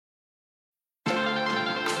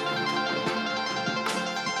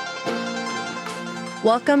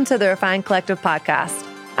Welcome to the Refined Collective podcast.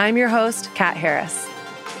 I'm your host, Kat Harris.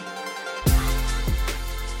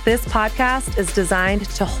 This podcast is designed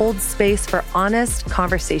to hold space for honest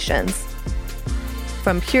conversations.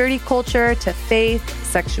 From purity culture to faith,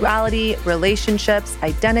 sexuality, relationships,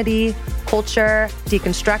 identity, culture,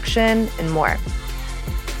 deconstruction, and more.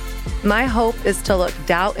 My hope is to look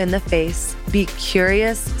doubt in the face, be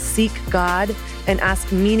curious, seek God, and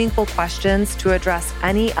ask meaningful questions to address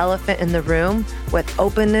any elephant in the room with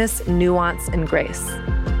openness, nuance, and grace.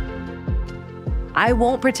 I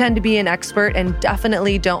won't pretend to be an expert and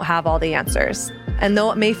definitely don't have all the answers. And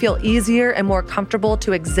though it may feel easier and more comfortable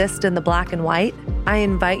to exist in the black and white, I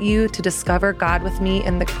invite you to discover God with me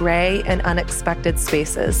in the gray and unexpected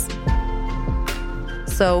spaces.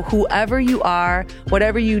 So whoever you are,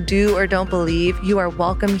 whatever you do or don't believe, you are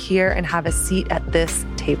welcome here and have a seat at this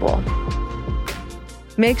table.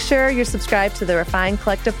 Make sure you're subscribed to the Refined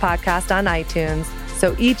Collective podcast on iTunes,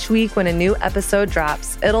 so each week when a new episode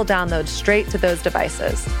drops, it'll download straight to those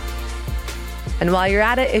devices. And while you're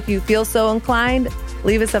at it, if you feel so inclined,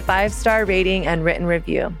 leave us a 5-star rating and written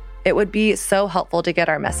review. It would be so helpful to get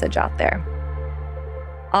our message out there.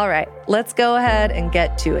 All right, let's go ahead and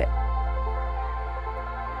get to it.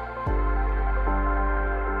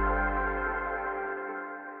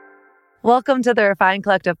 Welcome to the Refined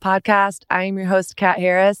Collective podcast. I am your host, Kat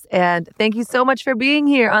Harris, and thank you so much for being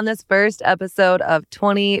here on this first episode of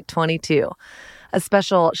 2022. A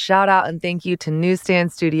special shout out and thank you to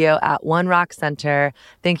Newsstand Studio at One Rock Center.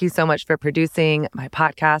 Thank you so much for producing my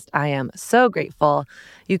podcast. I am so grateful.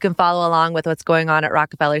 You can follow along with what's going on at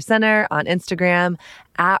Rockefeller Center on Instagram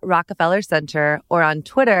at Rockefeller Center or on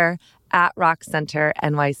Twitter at Rock Center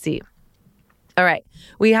NYC. All right,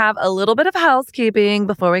 we have a little bit of housekeeping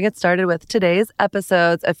before we get started with today's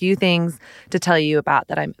episodes. A few things to tell you about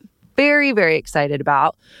that I'm very, very excited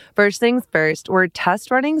about. First things first, we're test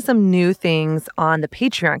running some new things on the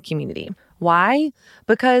Patreon community. Why?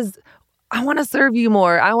 Because I want to serve you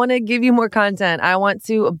more. I want to give you more content. I want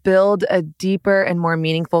to build a deeper and more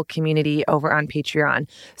meaningful community over on Patreon.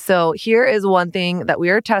 So here is one thing that we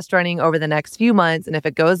are test running over the next few months. And if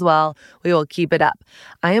it goes well, we will keep it up.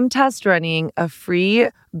 I am test running a free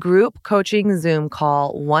group coaching Zoom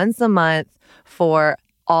call once a month for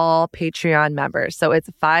all Patreon members. So it's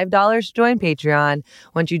 $5 to join Patreon.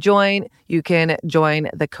 Once you join, you can join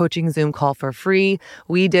the coaching Zoom call for free.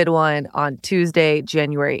 We did one on Tuesday,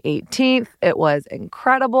 January 18th. It was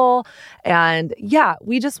incredible. And yeah,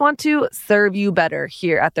 we just want to serve you better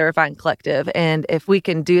here at the Refined Collective. And if we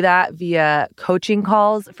can do that via coaching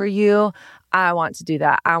calls for you, I want to do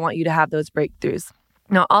that. I want you to have those breakthroughs.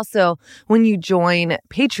 Now, also, when you join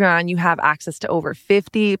Patreon, you have access to over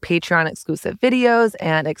 50 Patreon exclusive videos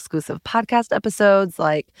and exclusive podcast episodes,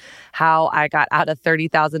 like how I got out of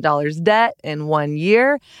 $30,000 debt in 1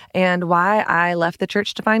 year and why I left the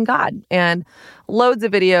church to find God, and loads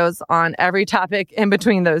of videos on every topic in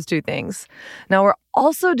between those two things. Now, we're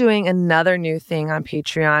also doing another new thing on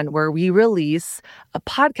Patreon where we release a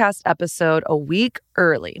podcast episode a week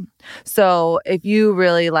early. So if you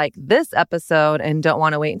really like this episode and don't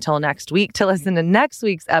want to wait until next week to listen to next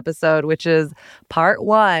week's episode, which is part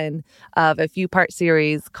 1 of a few-part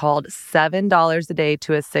series called $7 a Day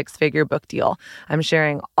to a Six-Figure Book Deal, I'm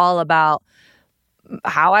sharing all about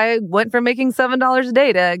how I went from making $7 a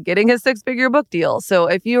day to getting a 6-figure book deal. So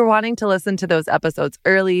if you're wanting to listen to those episodes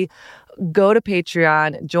early, go to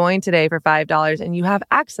Patreon, join today for $5, and you have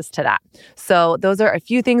access to that. So those are a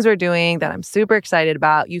few things we're doing that I'm super excited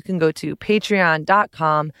about. You can go to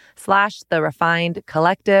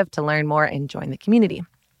patreon.com/therefinedcollective to learn more and join the community.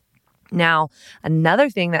 Now, another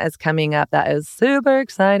thing that is coming up that is super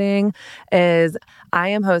exciting is I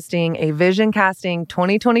am hosting a Vision Casting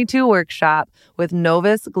 2022 workshop with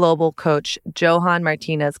Novus Global coach Johan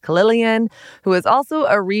Martinez-Khalilian, who is also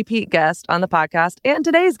a repeat guest on the podcast and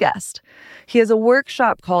today's guest. He has a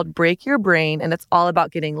workshop called Break Your Brain, and it's all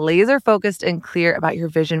about getting laser focused and clear about your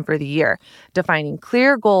vision for the year, defining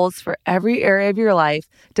clear goals for every area of your life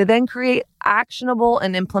to then create actionable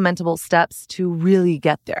and implementable steps to really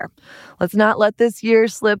get there. Let's not let this year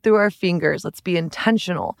slip through our fingers. Let's be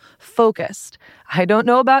intentional, focused. I don't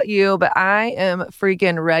know about you, but I am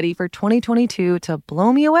freaking ready for 2022 to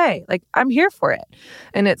blow me away. Like, I'm here for it.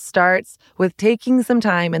 And it starts with taking some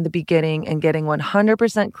time in the beginning and getting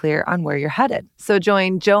 100% clear on where you're headed. So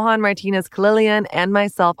join Johan Martinez-Khalilian and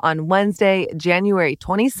myself on Wednesday, January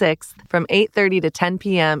 26th from 8:30 to 10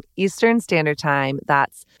 p.m. Eastern Standard Time.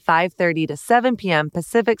 That's 5:30 to 7 p.m.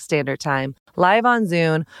 Pacific Standard Time, live on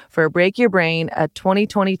Zoom for Break Your Brain, a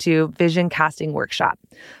 2022 vision casting workshop.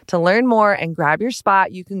 To learn more and grab your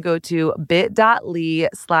spot, you can go to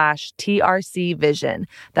bit.ly/TRCvision.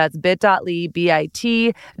 That's bit.ly,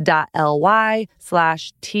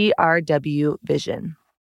 bit.ly/TRWvision.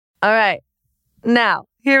 All right. Now,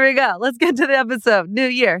 here we go. Let's get to the episode. New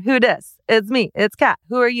year. Who dis? It's me. It's Kat.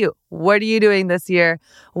 Who are you? What are you doing this year?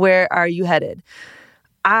 Where are you headed?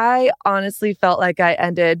 I honestly felt like I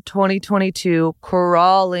ended 2022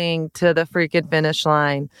 crawling to the freaking finish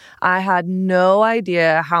line. I had no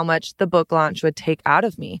idea how much the book launch would take out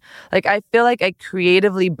of me. Like, I feel like I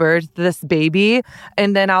creatively birthed this baby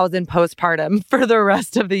and then I was in postpartum for the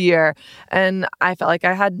rest of the year. And I felt like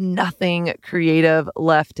I had nothing creative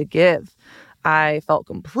left to give. I felt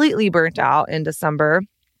completely burnt out in December.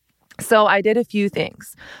 So I did a few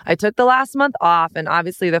things. I took the last month off and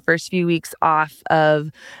obviously the first few weeks off of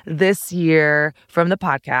this year from the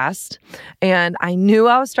podcast. And I knew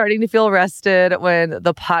I was starting to feel rested when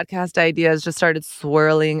the podcast ideas just started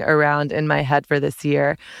swirling around in my head for this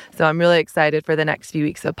year. So I'm really excited for the next few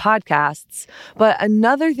weeks of podcasts. But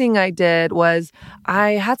another thing I did was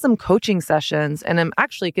I had some coaching sessions, and I'm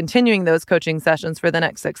actually continuing those coaching sessions for the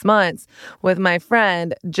next 6 months with my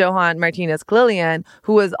friend, Johan Martinez-Khalilian,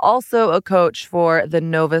 who was also a coach for the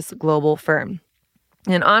Novus Global firm.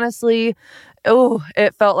 And honestly,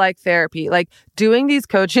 it felt like therapy. Like, doing these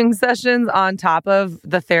coaching sessions on top of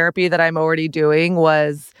the therapy that I'm already doing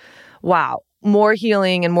was, wow, more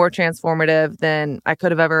healing and more transformative than I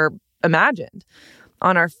could have ever imagined.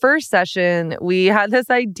 On our first session, we had this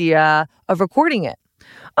idea of recording it.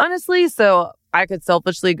 Honestly, so I could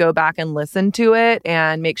selfishly go back and listen to it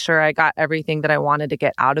and make sure I got everything that I wanted to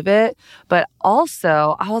get out of it. But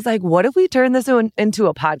also, I was like, what if we turn this into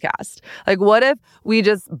a podcast? Like, what if we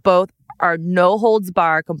just both are no holds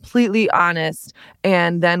bar, completely honest,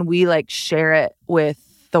 and then we like share it with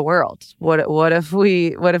the world? What if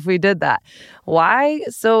we did that? Why?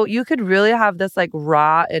 So you could really have this like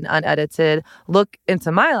raw and unedited look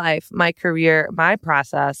into my life, my career, my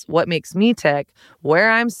process, what makes me tick, where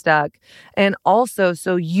I'm stuck, and also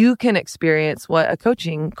so you can experience what a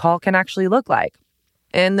coaching call can actually look like.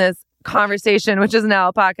 In this conversation, which is now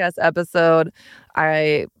a podcast episode,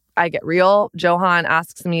 I get real. Johan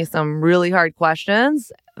asks me some really hard questions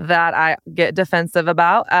that I get defensive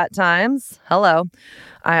about at times. Hello.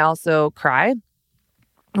 I also cry.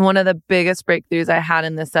 One of the biggest breakthroughs I had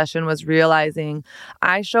in this session was realizing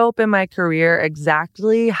I show up in my career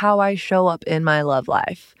exactly how I show up in my love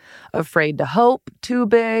life. Afraid to hope too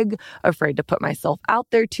big, afraid to put myself out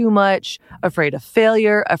there too much, afraid of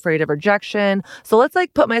failure, afraid of rejection. So let's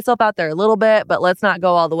like put myself out there a little bit, but let's not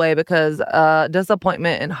go all the way because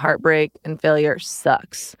disappointment and heartbreak and failure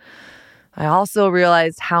sucks. I also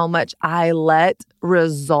realized how much I let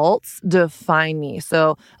results define me.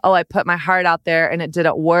 So, I put my heart out there and it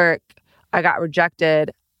didn't work. I got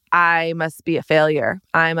rejected. I must be a failure.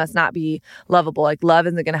 I must not be lovable. Like, love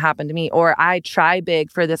isn't going to happen to me. Or I try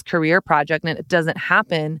big for this career project and it doesn't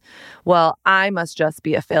happen. Well, I must just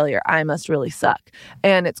be a failure. I must really suck.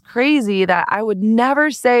 And it's crazy that I would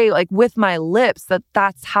never say like with my lips that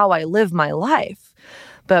that's how I live my life.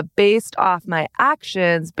 But based off my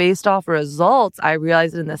actions, based off results, I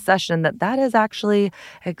realized in this session that that is actually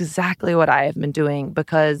exactly what I have been doing,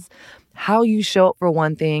 because how you show up for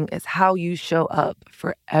one thing is how you show up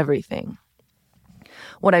for everything.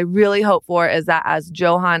 What I really hope for is that as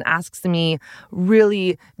Johan asks me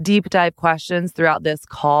really deep dive questions throughout this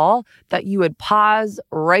call, that you would pause,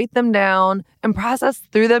 write them down, and process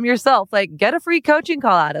through them yourself. Like, get a free coaching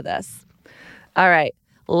call out of this. All right,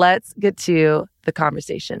 let's get to the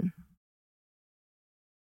conversation.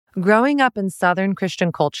 Growing up in Southern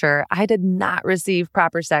Christian culture, I did not receive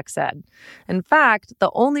proper sex ed. In fact, the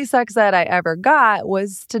only sex ed I ever got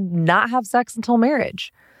was to not have sex until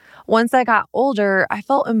marriage. Once I got older, I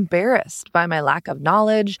felt embarrassed by my lack of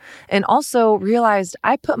knowledge and also realized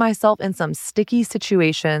I put myself in some sticky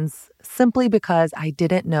situations simply because I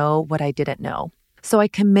didn't know what I didn't know. So I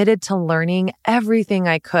committed to learning everything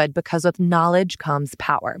I could because with knowledge comes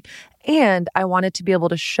power. And I wanted to be able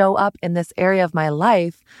to show up in this area of my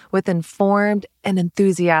life with informed and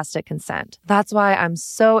enthusiastic consent. That's why I'm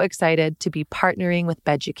so excited to be partnering with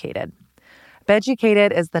Beducated.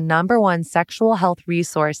 Beducated is the #1 sexual health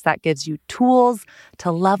resource that gives you tools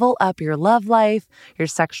to level up your love life, your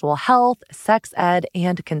sexual health, sex ed,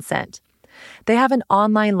 and consent. They have an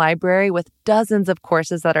online library with dozens of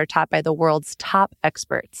courses that are taught by the world's top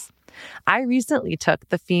experts. I recently took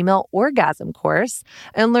the female orgasm course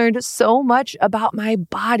and learned so much about my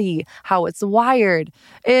body, how it's wired.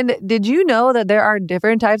 And did you know that there are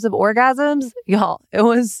different types of orgasms? Y'all, it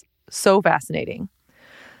was so fascinating.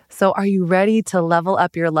 So are you ready to level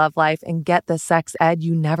up your love life and get the sex ed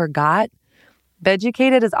you never got?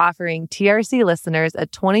 Beducated is offering TRC listeners a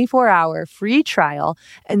 24-hour free trial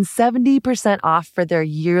and 70% off for their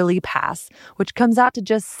yearly pass, which comes out to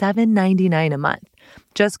just $7.99 a month.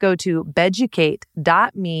 Just go to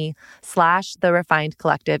beducate.me/The Refined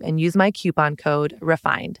Collective and use my coupon code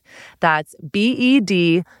REFINED. That's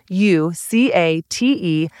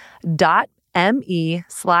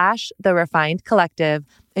BEDUCATE.me/The Refined Collective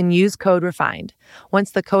and use code REFINED.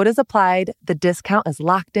 Once the code is applied, the discount is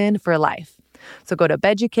locked in for life. So go to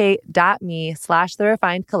beducate.me/The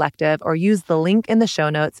Refined Collective or use the link in the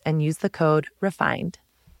show notes and use the code REFINED.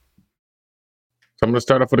 So I'm going to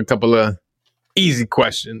start off with a couple of easy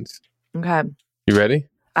questions. Okay. You ready?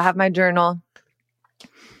 I have my journal.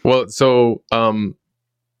 Well, so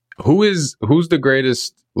who's the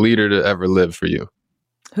greatest leader to ever live for you?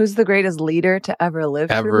 Who's the greatest leader to ever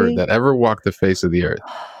live for me? That ever walked the face of the earth?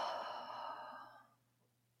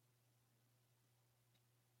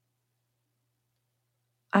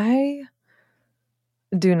 I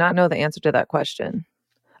do not know the answer to that question.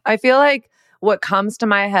 I feel like what comes to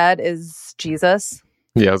my head is Jesus.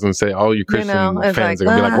 Yeah, I was going to say all you Christian fans like, are going to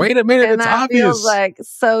be like, wait a minute, it's that obvious. Feels like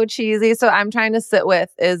so cheesy. So I'm trying to sit with,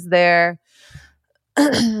 is there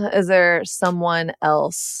someone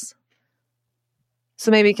else?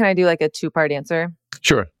 So maybe can I do like a 2-part answer?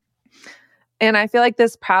 Sure. And I feel like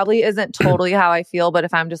this probably isn't totally how I feel, but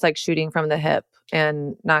if I'm just like shooting from the hip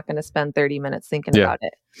and not going to spend 30 minutes thinking about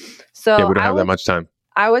it. So yeah, we don't have that much time.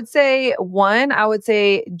 I would say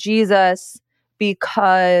Jesus,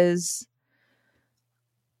 because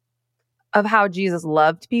of how Jesus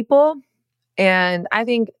loved people. And I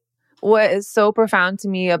think what is so profound to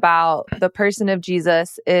me about the person of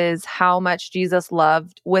Jesus is how much Jesus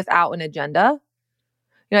loved without an agenda.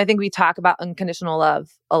 You know, I think we talk about unconditional love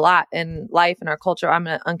a lot in life and our culture. I'm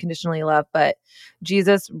going to unconditionally love, but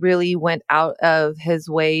Jesus really went out of his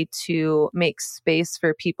way to make space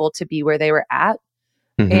for people to be where they were at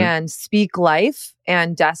and speak life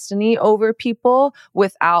and destiny over people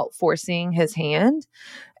without forcing his hand.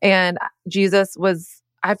 And Jesus was,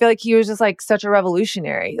 I feel like he was just like such a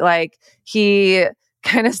revolutionary. Like he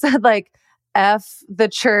kind of said like, F the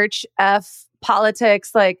church, F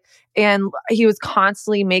politics, like, and he was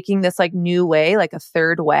constantly making this like new way, like a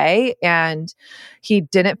third way. And he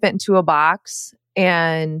didn't fit into a box.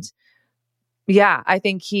 And yeah, I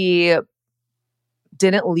think he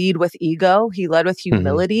didn't lead with ego. He led with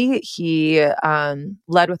humility. He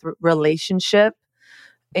led with relationship.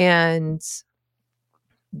 And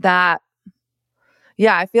that,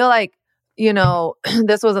 yeah, I feel like, you know,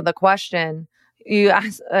 this wasn't the question. You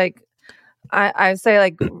asked, like, I say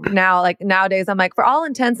like now, like nowadays, I'm like, for all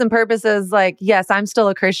intents and purposes, like, yes, I'm still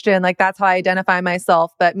a Christian. Like that's how I identify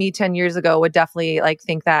myself. But me 10 years ago would definitely like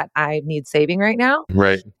think that I need saving right now.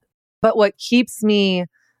 Right. But what keeps me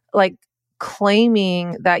like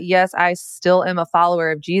claiming that, yes, I still am a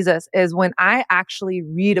follower of Jesus is when I actually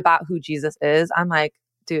read about who Jesus is, I'm like,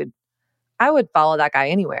 dude, I would follow that guy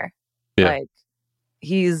anywhere. Yeah. Like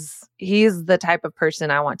he's the type of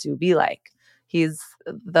person I want to be like. He's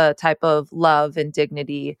the type of love and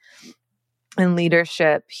dignity and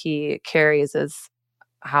leadership he carries is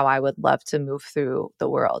how I would love to move through the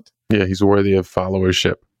world. Yeah, he's worthy of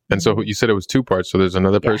followership. And so you said it was 2 parts. So there's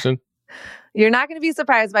another person? You're not going to be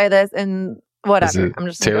surprised by this and whatever.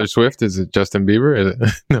 Is it Taylor Swift? Is it Justin Bieber? Is it?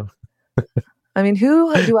 No. I mean,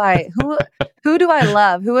 who do I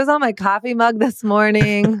love? Who was on my coffee mug this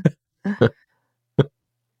morning?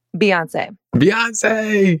 Beyonce.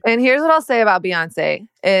 And here's what I'll say about Beyonce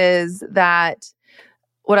is that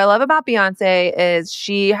what I love about Beyonce is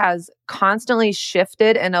she has constantly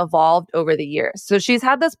shifted and evolved over the years. So she's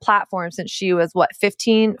had this platform since she was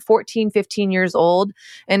 15 years old.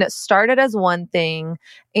 And it started as one thing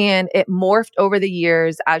and it morphed over the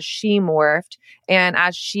years as she morphed. And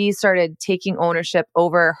as she started taking ownership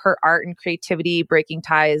over her art and creativity, breaking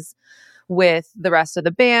ties with the rest of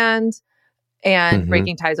the band, and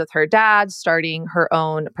breaking ties with her dad, starting her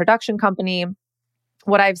own production company.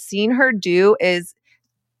 What I've seen her do is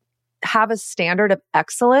have a standard of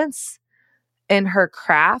excellence in her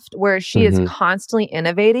craft where she is constantly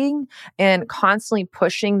innovating and constantly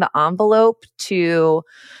pushing the envelope to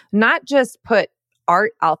not just put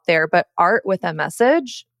art out there, but art with a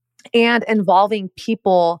message and involving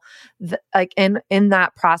people like in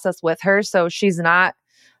that process with her. So she's not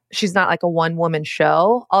like a one-woman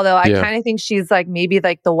show. Although I kind of think she's like maybe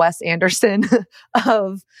like the Wes Anderson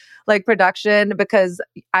of like production, because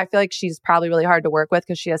I feel like she's probably really hard to work with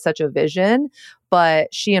because she has such a vision,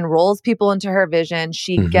 but she enrolls people into her vision.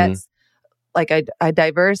 She gets like a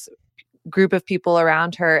diverse group of people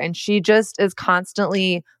around her. And she just is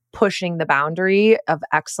constantly pushing the boundary of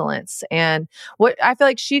excellence. And what I feel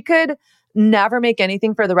like she could never make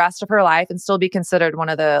anything for the rest of her life and still be considered one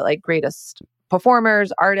of the like greatest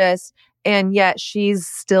performers, artists. And yet she's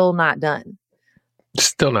still not done.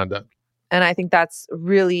 Still not done. And I think that's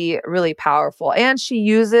really, really powerful. And she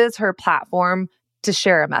uses her platform to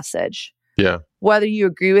share a message. Yeah. Whether you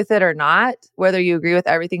agree with it or not, whether you agree with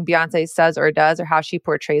everything Beyonce says or does or how she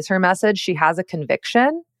portrays her message, she has a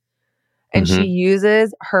conviction and she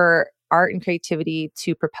uses her art and creativity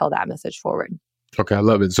to propel that message forward. Okay, I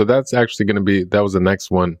love it. So that's actually going to be, that was the next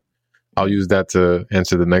one. I'll use that to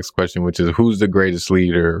answer the next question, which is who's the greatest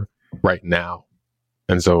leader right now?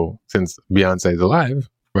 And so since Beyonce is alive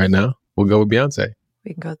right now, we'll go with Beyonce.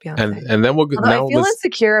 We can go with Beyonce. And then we'll go. I feel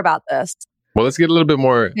insecure about this. Well, let's get a little bit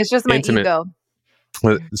more It's just my intimate. ego.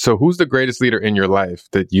 So who's the greatest leader in your life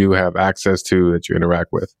that you have access to, that you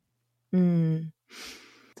interact with?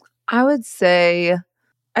 I would say,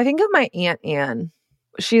 I think of my Aunt Anne.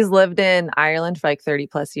 She's lived in Ireland for like 30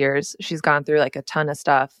 plus years. She's gone through like a ton of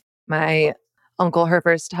stuff. My uncle, her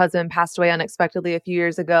first husband, passed away unexpectedly a few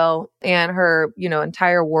years ago, and her,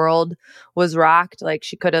 entire world was rocked. Like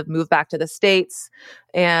she could have moved back to the States,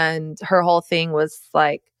 and her whole thing was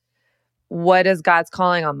like, what is God's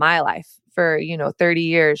calling on my life? For, 30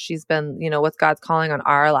 years, she's been, what's God's calling on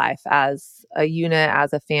our life as a unit,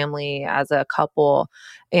 as a family, as a couple.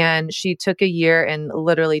 And she took a year and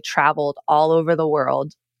literally traveled all over the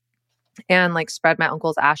world and like spread my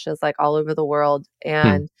uncle's ashes like all over the world.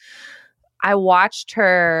 And I watched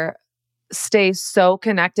her stay so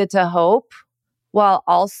connected to hope while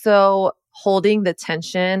also holding the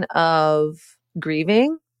tension of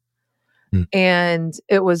grieving. And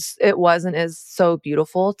it wasn't as so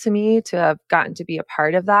beautiful to me to have gotten to be a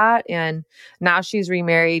part of that. And now she's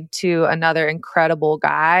remarried to another incredible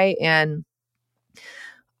guy. And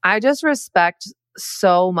I just respect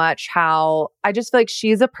so much how I just feel like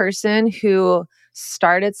she's a person who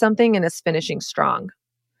started something and is finishing strong.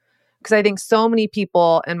 Because I think so many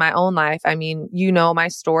people in my own life, I mean, my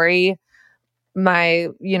story, my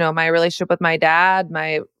relationship with my dad,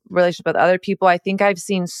 my relationship with other people. I think I've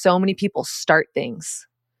seen so many people start things.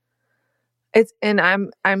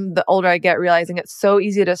 I'm the older I get realizing it's so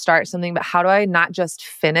easy to start something, but how do I not just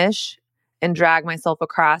finish and drag myself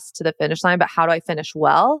across to the finish line, but how do I finish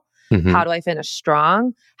well? How do I finish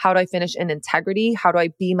strong? How do I finish in integrity? How do I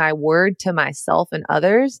be my word to myself and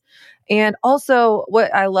others? And also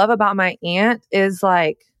what I love about my aunt is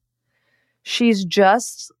like, she's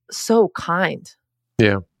just so kind.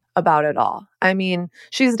 Yeah. About it all. I mean,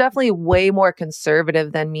 she's definitely way more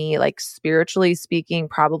conservative than me, like spiritually speaking,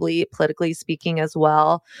 probably politically speaking as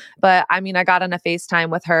well. But I mean, I got on a FaceTime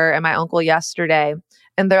with her and my uncle yesterday,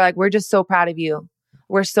 and they're like, we're just so proud of you.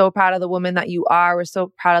 We're so proud of the woman that you are. We're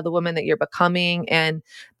so proud of the woman that you're becoming. And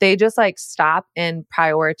they just like stop and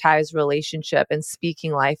prioritize relationship and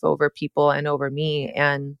speaking life over people and over me.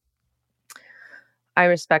 And I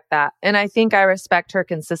respect that. And I think I respect her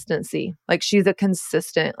consistency. Like she's a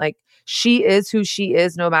consistent, like she is who she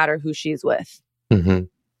is no matter who she's with. And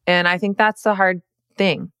I think that's the hard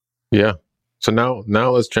thing. Yeah. So now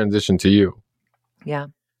let's transition to you. Yeah.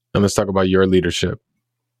 And let's talk about your leadership.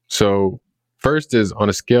 So first is on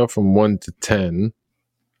a scale from 1 to 10,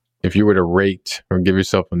 if you were to rate or give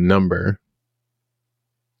yourself a number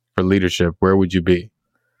for leadership, where would you be?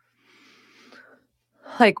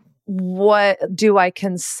 Like, what do I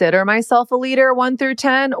consider myself a leader, 1 through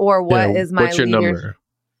 10, or what is my what's your number?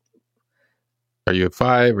 Are you a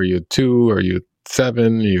 5? Are you a 2? Are you a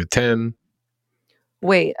 7? Are you a 10?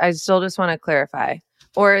 Wait, I still just want to clarify.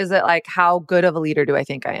 Or is it like, how good of a leader do I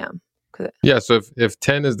think I am? Yeah, so if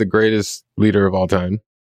 10 is the greatest leader of all time,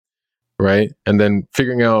 right? And then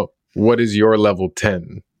figuring out what is your level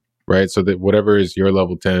 10, right? So that whatever is your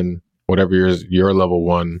level 10, whatever is your level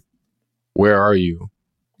 1, where are you?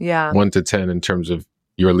 Yeah. 1 to 10 in terms of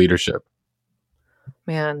your leadership.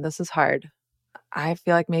 Man, this is hard. I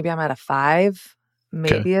feel like maybe I'm at a 5,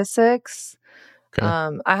 maybe a 6. Okay.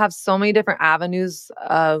 I have so many different avenues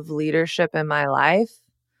of leadership in my life.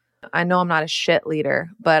 I know I'm not a shit leader,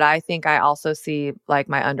 but I think I also see like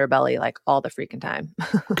my underbelly like all the freaking time.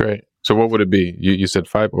 Great. So what would it be? You said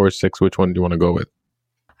 5 or 6. Which one do you want to go with?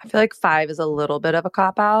 I feel like 5 is a little bit of a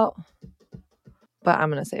cop out, but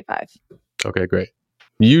I'm going to say 5. Okay, great.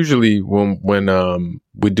 Usually when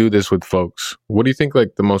we do this with folks, what do you think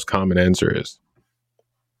like the most common answer is?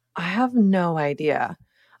 I have no idea.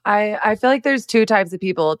 I feel like there's 2 types of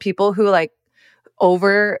people who like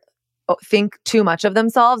think too much of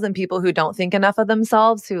themselves and people who don't think enough of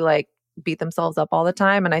themselves, who like beat themselves up all the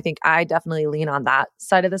time. And I think I definitely lean on that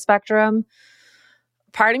side of the spectrum.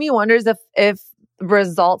 Part of me wonders if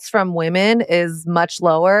results from women is much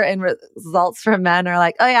lower and results from men are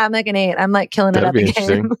like, oh yeah, I'm like an 8. I'm like killing it That'd at be the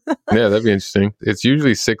interesting. game. Yeah, that'd be interesting. It's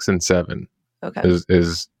usually 6 and 7 Okay.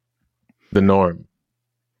 is the norm.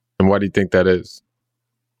 And why do you think that is?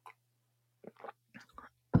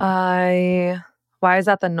 Why is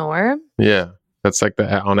that the norm? Yeah, that's like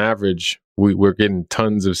on average, we're getting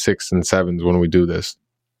tons of 6 and 7s when we do this.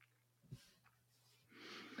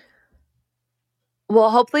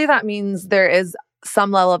 Well, hopefully that means there is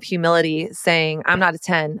some level of humility saying, I'm not a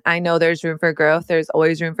 10. I know there's room for growth. There's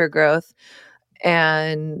always room for growth.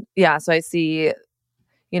 And yeah, so I see,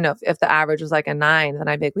 if the average was like a 9, then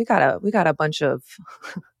I'd be like, we got a bunch of,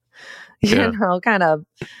 kind of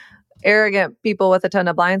arrogant people with a ton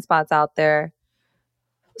of blind spots out there.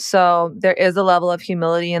 So there is a level of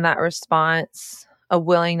humility in that response, a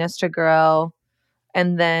willingness to grow.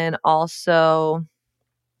 And then also,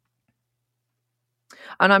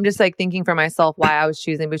 and I'm just like thinking for myself why I was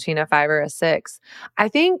choosing between a 5 or a 6. I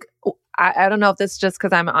think, I don't know if this is just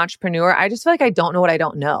because I'm an entrepreneur. I just feel like I don't know what I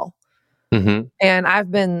don't know. Mm-hmm. And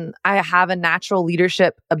I have a natural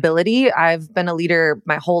leadership ability. I've been a leader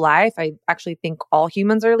my whole life. I actually think all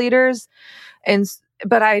humans are leaders.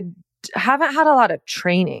 But I haven't had a lot of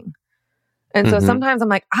training. And so sometimes I'm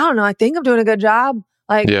like, I don't know, I think I'm doing a good job.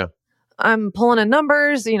 Like, I'm pulling in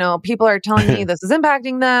numbers, people are telling me this is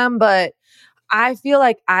impacting them, but I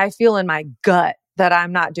feel in my gut that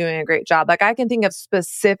I'm not doing a great job. Like I can think of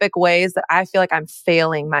specific ways that I feel like I'm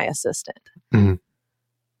failing my assistant. Mm-hmm.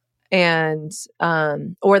 And,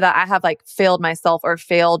 or that I have like failed myself or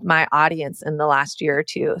failed my audience in the last year or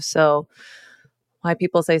two. So why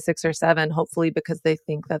people say 6 or 7, hopefully because they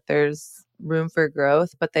think that there's room for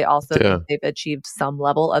growth, but they also think they've achieved some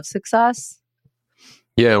level of success.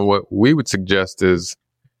 Yeah. And what we would suggest is,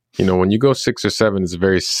 when you go 6 or 7, it's a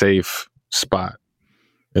very safe spot.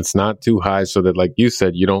 It's not too high so that, like you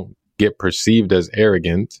said, you don't get perceived as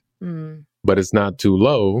arrogant, but it's not too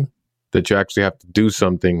low that you actually have to do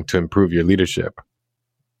something to improve your leadership.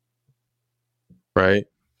 Right?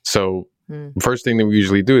 So first thing that we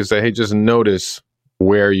usually do is say, hey, just notice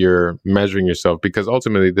where you're measuring yourself, because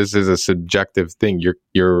ultimately this is a subjective thing.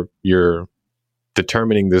 You're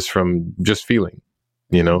determining this from just feeling,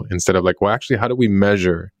 instead of like, well, actually, how do we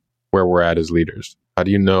measure where we're at as leaders? How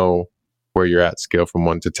do you know where you're at scale from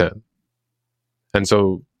 1 to 10? And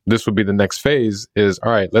so this would be the next phase is,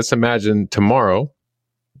 all right, let's imagine tomorrow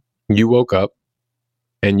you woke up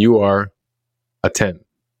and you are a 10.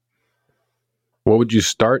 What would you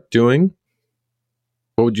start doing?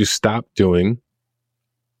 What would you stop doing?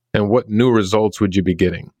 And what new results would you be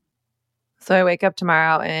getting? So I wake up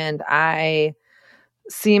tomorrow and I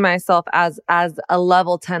see myself as a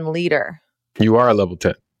level 10 leader. You are a level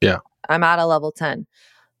 10. Yeah. I'm at a level 10.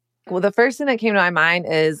 Well, the first thing that came to my mind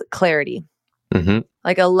is clarity.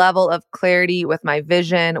 Like a level of clarity with my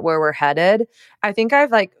vision, where we're headed. I think I've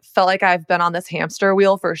felt like I've been on this hamster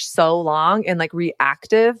wheel for so long and like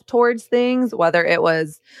reactive towards things, whether it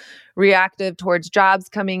was reactive towards jobs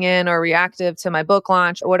coming in or reactive to my book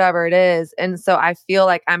launch or whatever it is. And so I feel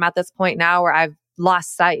like I'm at this point now where I've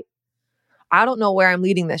lost sight. I don't know where I'm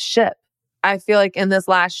leading this ship. I feel like in this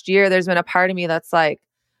last year, there's been a part of me that's like,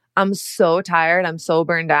 I'm so tired. I'm so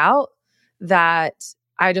burned out that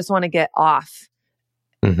I just want to get off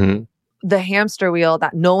the hamster wheel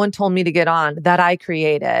that no one told me to get on, that I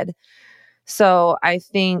created. So I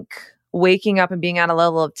think waking up and being at a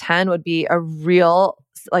level of 10 would be a real,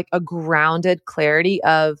 like a grounded clarity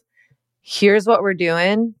of here's what we're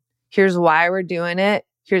doing. Here's why we're doing it.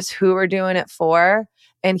 Here's who we're doing it for.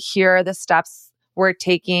 And here are the steps we're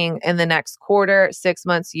taking in the next quarter, 6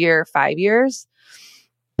 months, year, 5 years.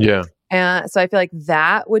 Yeah. And so I feel like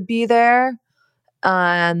that would be there.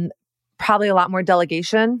 Probably a lot more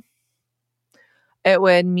delegation. It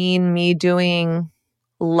would mean me doing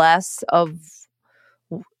less of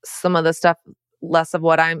some of the stuff, less of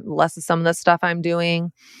some of the stuff I'm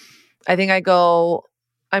doing. I think I feel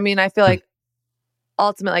like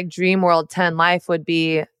ultimate like dream world 10 life would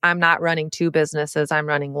be, I'm not running 2 businesses, I'm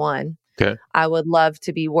running 1. Okay. I would love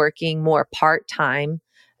to be working more part-time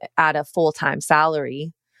at a full-time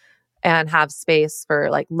salary and have space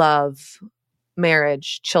for like love,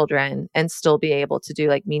 marriage, children, and still be able to do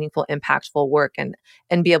like meaningful, impactful work and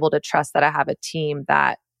be able to trust that I have a team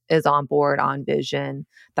that is on board, on vision,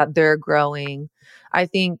 that they're growing. I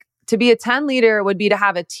think to be a 10 leader would be to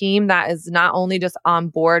have a team that is not only just on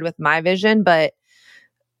board with my vision, but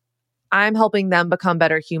I'm helping them become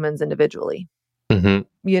better humans individually.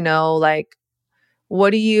 Like, what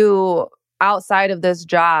do you, outside of this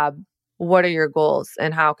job, what are your goals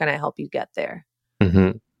and how can I help you get there?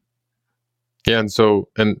 Mm-hmm. Yeah. And so,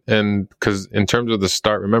 and because in terms of the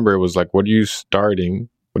start, remember, it was like, what are you starting?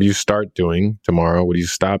 What do you start doing tomorrow? What do you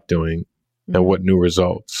stop doing? And what new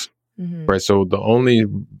results? Right. So the only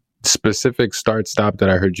specific start stop that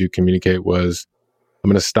I heard you communicate was, I'm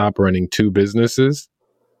going to stop running 2 businesses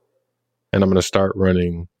and I'm going to start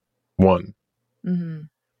running 1.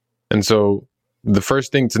 And so the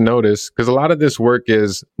first thing to notice, because a lot of this work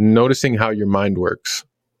is noticing how your mind works,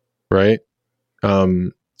 right?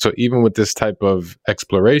 So even with this type of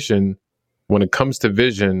exploration, when it comes to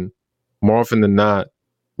vision, more often than not,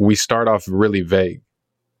 we start off really vague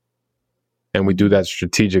and we do that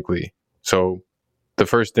strategically. So the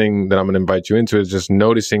first thing that I'm going to invite you into is just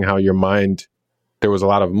noticing how your mind, there was a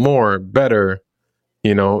lot of more, better,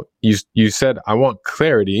 you said, I want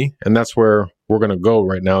clarity. And that's where we're going to go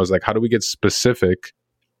right now, is like, how do we get specific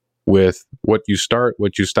with what you start,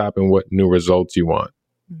 what you stop, and what new results you want?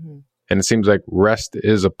 And it seems like rest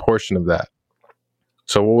is a portion of that.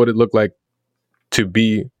 So what would it look like to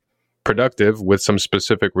be productive with some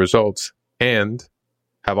specific results and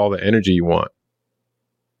have all the energy you want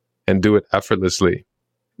and do it effortlessly?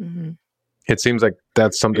 It seems like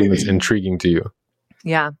that's something that's intriguing to you.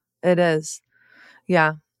 Yeah, it is.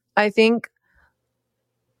 Yeah. I think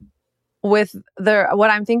with what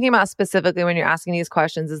I'm thinking about specifically when you're asking these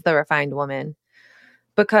questions is the refined woman.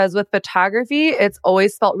 Because with photography, it's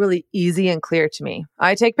always felt really easy and clear to me.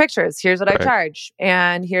 I take pictures. Here's what I charge.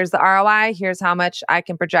 And here's the ROI. Here's how much I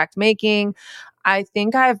can project making. I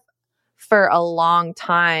think I've, for a long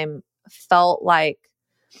time, felt like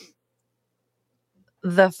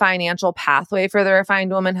the financial pathway for the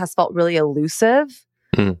refined woman has felt really elusive.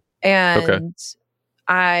 And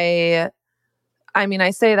I mean,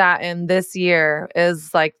 I say that, and this year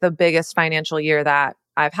is like the biggest financial year that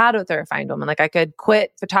I've had with the refined woman. Like I could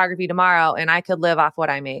quit photography tomorrow and I could live off what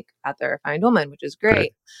I make at the refined woman, which is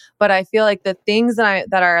great. But I feel like the things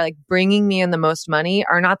that are like bringing me in the most money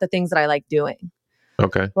are not the things that I like doing.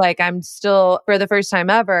 Like I'm still, for the first time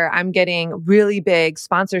ever, I'm getting really big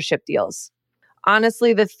sponsorship deals.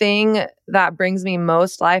 Honestly, the thing that brings me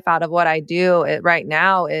most life out of what I do right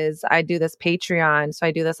now is I do this Patreon. So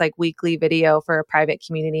I do this like weekly video for a private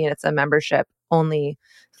community, and it's a membership only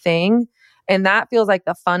thing. And that feels like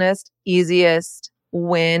the funnest, easiest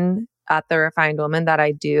win at the refined woman that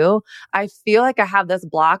I do. I feel like I have this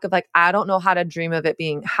block of like, I don't know how to dream of it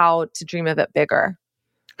bigger.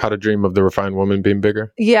 How to dream of the refined woman being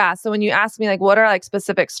bigger? Yeah. So when you ask me like, what are like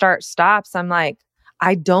specific start stops? I'm like,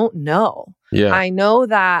 I don't know. Yeah. I know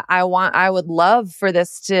that I would love for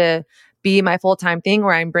this to be my full-time thing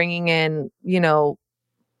where I'm bringing in,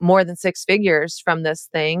 more than 6 figures from this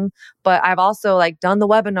thing. But I've also like done the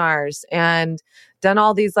webinars and done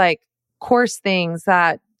all these like course things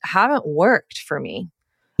that haven't worked for me.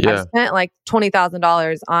 Yeah. I've spent like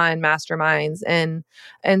 $20,000 on masterminds and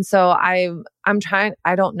so I'm trying,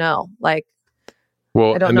 I don't know. Like,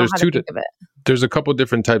 well, I don't know how to think of it. There's a couple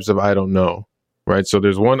different types of I don't know, right? So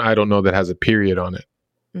there's one I don't know that has a period on it.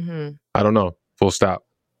 I don't know, full stop.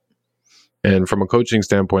 And from a coaching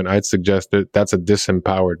standpoint, I'd suggest that that's a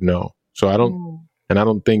disempowered no. So I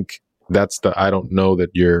don't think that's the I don't know that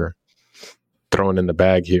you're throwing in the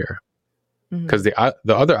bag here. Because the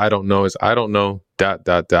other I don't know is I don't know ...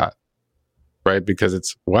 right? Because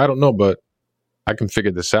it's, well, I don't know, but I can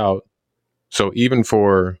figure this out. So even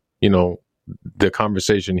for, the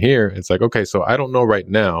conversation here, it's like, okay, so I don't know right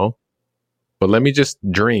now, but let me just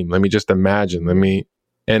dream. Let me just imagine.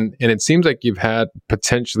 And it seems like you've had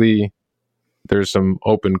potentially, there's some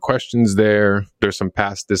open questions there. There's some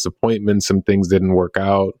past disappointments. Some things didn't work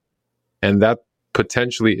out. And that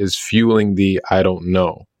potentially is fueling the I don't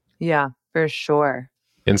know. Yeah, for sure.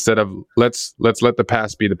 Instead of let's let the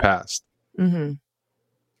past be the past. And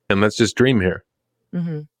let's just dream here.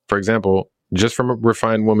 For example, just from a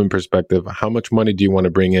refined woman perspective, how much money do you want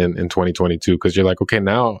to bring in 2022? Because you're like, okay,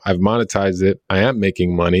 now I've monetized it. I am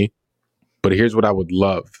making money. But here's what I would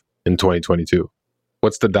love in 2022.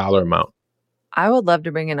 What's the dollar amount? I would love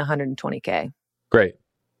to bring in 120K. Great.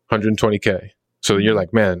 120K. So you're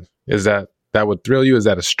like, man, is that would thrill you? Is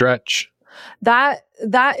that a stretch? That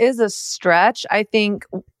is a stretch. I think,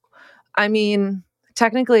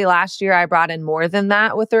 technically last year I brought in more than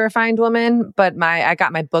that with the refined woman, but I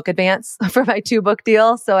got my book advance for my 2-book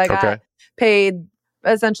deal. So I got paid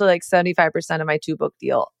essentially like 75% of my 2-book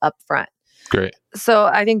deal up front. Great. So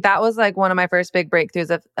I think that was like one of my first big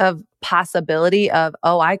breakthroughs of possibility of,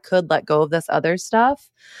 I could let go of this other stuff.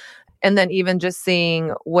 And then even just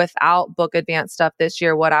seeing without book advance stuff this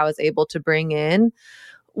year, what I was able to bring in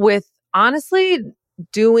with honestly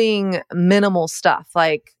doing minimal stuff.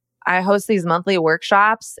 Like I host these monthly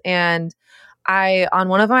workshops, and on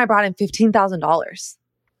one of them, I brought in $15,000.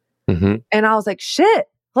 Mm-hmm. And I was like, shit,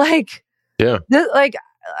 like, Yeah.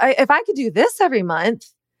 If I could do this every month,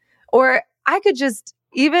 or I could just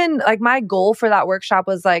even like my goal for that workshop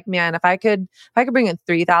was like, man, if I could bring in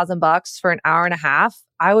 $3,000 for an hour and a half,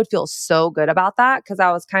 I would feel so good about that. Cause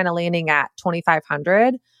I was kind of landing at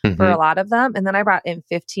 2,500 for a lot of them. And then I brought in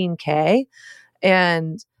 15K,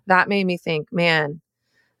 and that made me think, man,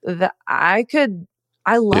 that I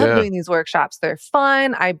love doing these workshops. They're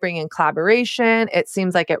fun. I bring in collaboration. It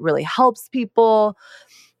seems like it really helps people.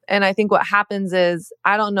 And I think what happens is,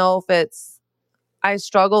 I don't know if I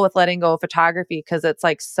struggle with letting go of photography because it's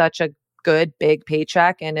like such a good big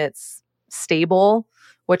paycheck and it's stable,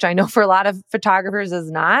 which I know for a lot of photographers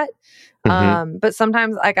is not. But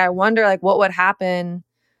sometimes like I wonder like what would happen,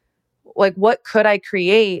 like what could I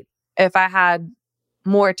create if I had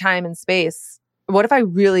more time and space? What if I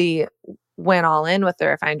really went all in with the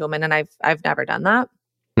refined woman? And I've never done that.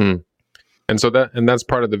 And so that's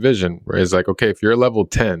part of the vision, right? It's like, okay, if you're level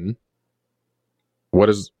 10, what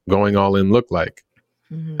does going all in look like?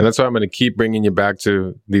 And that's why I'm going to keep bringing you back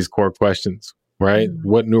to these core questions, right?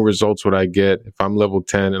 What new results would I get if I'm level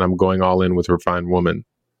 10 and I'm going all in with refined woman,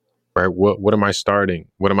 right? What am I starting?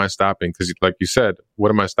 What am I stopping? Because like you said, what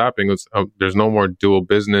am I stopping? There's no more dual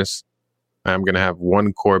business. I'm going to have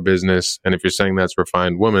one core business. And if you're saying that's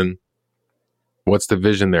refined woman, what's the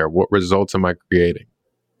vision there? What results am I creating?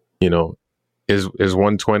 Is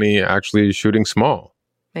 120 actually shooting small?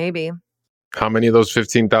 Maybe. How many of those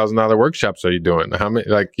 $15,000 workshops are you doing? How many,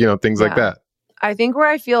 things like that? I think where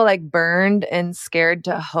I feel like burned and scared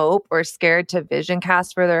to hope or scared to vision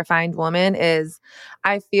cast for the refined woman is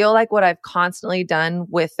I feel like what I've constantly done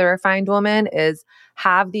with the refined woman is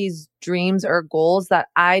have these dreams or goals that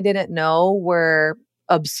I didn't know were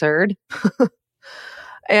absurd.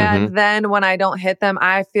 And then when I don't hit them,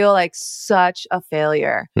 I feel like such a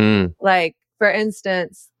failure. Like, for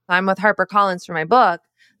instance, I'm with HarperCollins for my book.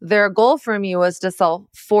 Their goal for me was to sell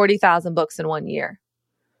 40,000 books in 1 year.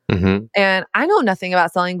 And I know nothing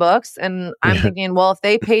about selling books. And I'm thinking, well, if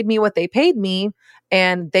they paid me what they paid me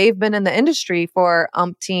and they've been in the industry for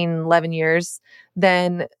 11 years,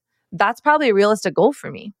 then that's probably a realistic goal for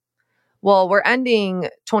me. Well, we're ending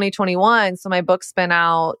 2021. So my book's been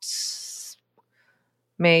out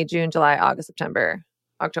May, June, July, August, September,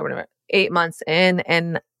 October, November, 8 months in.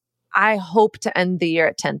 And I hope to end the year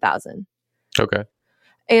at 10,000. Okay.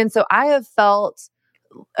 And so I have felt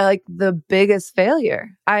like the biggest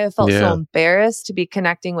failure. I have felt so embarrassed to be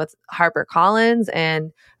connecting with HarperCollins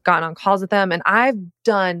and gotten on calls with them. And I've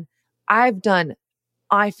done,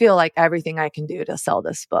 I feel like everything I can do to sell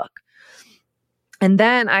this book. And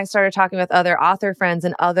then I started talking with other author friends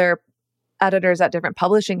and other editors at different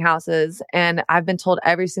publishing houses. And I've been told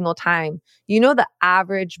every single time, the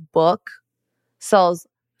average book sells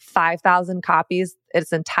 5,000 copies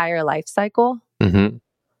its entire life cycle.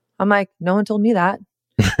 I'm like, no one told me that.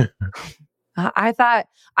 I thought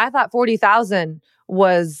 40,000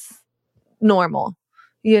 was normal,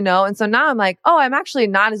 And so now I'm like, oh, I'm actually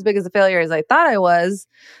not as big as a failure as I thought I was.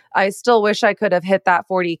 I still wish I could have hit that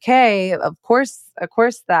 40K. Of course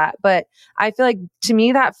that. But I feel like to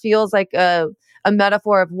me, that feels like a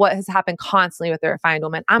metaphor of what has happened constantly with the refined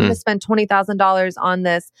woman. I'm going to spend $20,000 on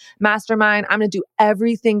this mastermind. I'm going to do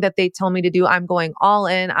everything that they tell me to do. I'm going all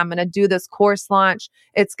in. I'm going to do this course launch.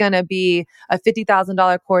 It's going to be a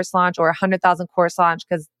 $50,000 course launch or $100,000 course launch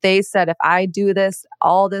because they said if I do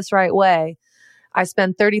all this right way, I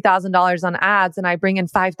spend $30,000 on ads and I bring in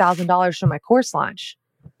 $5,000 from my course launch.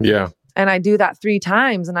 Yeah. And I do that 3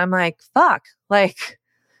 times and I'm like, fuck, like,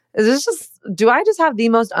 do I just have the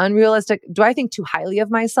most unrealistic, do I think too highly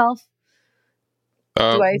of myself?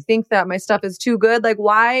 Do I think that my stuff is too good? Like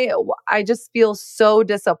why? I just feel so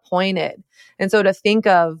disappointed. And so to think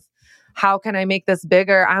of how can I make this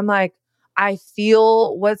bigger? I'm like, I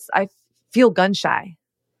feel gun shy.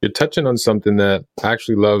 You're touching on something that I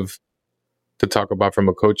actually love to talk about from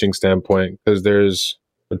a coaching standpoint, because there's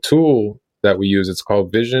a tool that we use. It's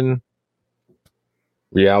called Vision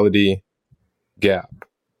Reality Gap.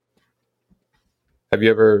 Have you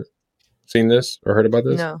ever seen this or heard about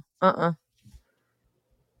this? No.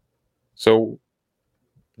 So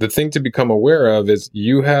the thing to become aware of is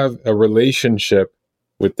you have a relationship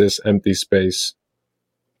with this empty space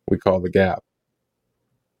we call the gap,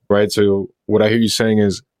 right? So what I hear you saying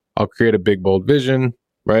is I'll create a big, bold vision,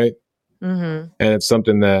 right? And it's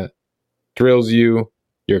something that thrills you,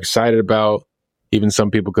 you're excited about. Even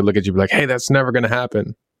some people could look at you and be like, hey, that's never going to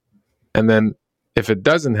happen. And then if it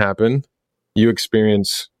doesn't happen, you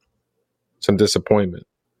experience some disappointment.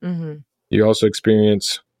 You also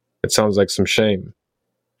experience It sounds like some shame.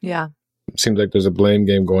 Yeah. It seems like there's a blame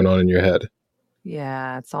game going on in your head.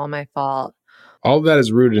 Yeah. It's all my fault. All of that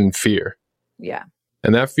is rooted in fear. Yeah.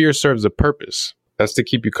 And that fear serves a purpose. That's to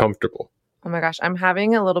keep you comfortable. Oh my gosh. I'm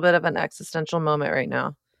having a little bit of an existential moment right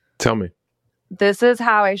now. Tell me. This is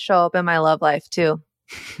how I show up in my love life too.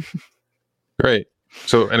 Great.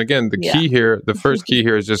 So, and again, the key here, the first key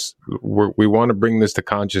here is just we want to bring this to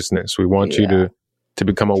consciousness. We want you to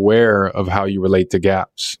become aware of how you relate to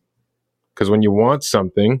gaps. Because when you want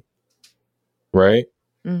something, right?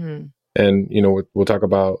 Mm-hmm. And, you know, we'll talk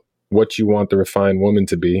about what you want the refined woman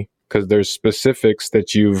to be, because there's specifics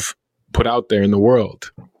that you've put out there in the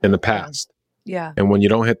world in the past. Yeah. And when you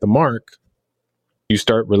don't hit the mark, you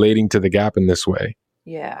start relating to the gap in this way.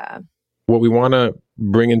 Yeah. What we want to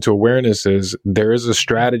bring into awareness is there is a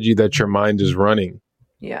strategy that your mind is running.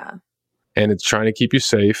 Yeah. And it's trying to keep you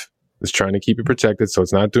safe. It's trying to keep you protected. So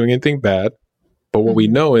it's not doing anything bad. But what we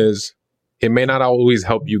know is it may not always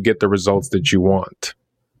help you get the results that you want.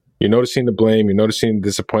 You're noticing the blame. You're noticing the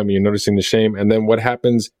disappointment. You're noticing the shame. And then what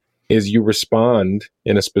happens is you respond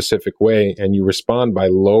in a specific way, and you respond by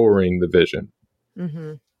lowering the vision.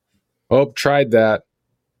 Mm-hmm. Oh, tried that.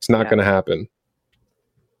 It's not going to happen.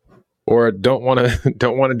 Or don't want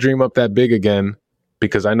to dream up that big again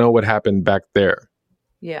because I know what happened back there.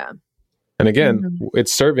 Yeah. And again,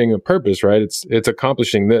 it's serving a purpose, right? It's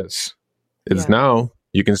accomplishing this. It's now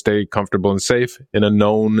you can stay comfortable and safe in a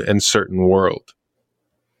known and certain world.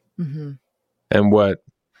 Mm-hmm. And what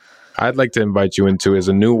I'd like to invite you into is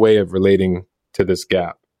a new way of relating to this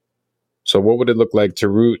gap. So what would it look like to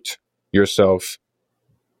root yourself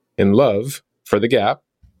in love for the gap,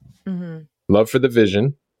 love for the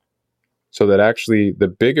vision, so that actually the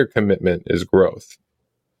bigger commitment is growth?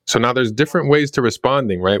 So now there's different ways to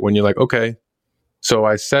responding, right? When you're like, okay, so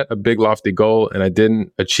I set a big lofty goal and I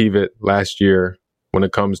didn't achieve it last year when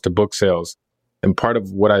it comes to book sales. And part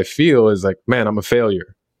of what I feel is like, man, I'm a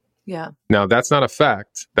failure. Yeah. Now that's not a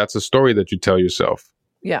fact. That's a story that you tell yourself.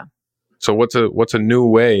 Yeah. So what's a new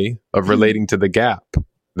way of relating to the gap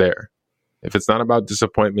there? If it's not about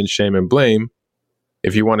disappointment, shame, and blame,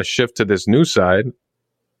 if you want to shift to this new side,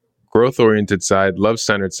 growth-oriented side,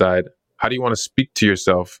 love-centered side, how do you want to speak to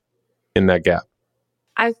yourself in that gap?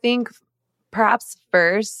 I think perhaps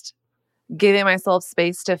first giving myself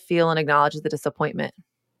space to feel and acknowledge the disappointment.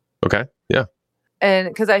 Okay. Yeah. And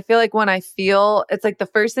because I feel like when I feel, it's like the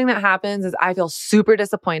first thing that happens is I feel super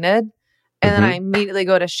disappointed. And then I immediately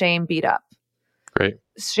go to shame, beat up. Great.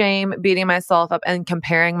 Shame, beating myself up and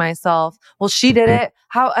comparing myself. Well, she did it.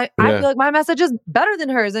 I feel like my message is better than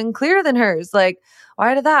hers and clearer than hers. Like,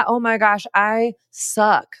 why did that? Oh my gosh, I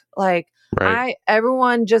suck. Like,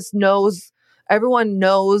 everyone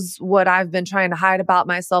knows what I've been trying to hide about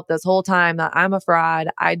myself this whole time, that I'm a fraud.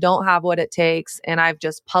 I don't have what it takes. And I've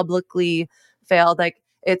just publicly failed. Like,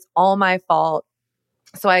 it's all my fault.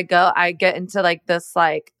 So I get into like this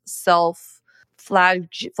like self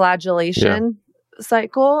flagellation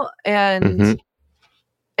cycle. And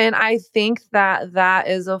I think that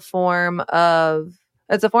is a form of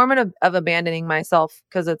abandoning myself,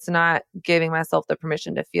 because it's not giving myself the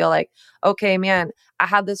permission to feel like, okay, man, I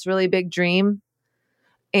had this really big dream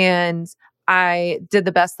and I did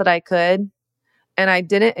the best that I could and I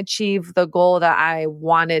didn't achieve the goal that I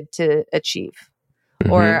wanted to achieve,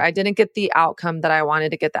 or I didn't get the outcome that I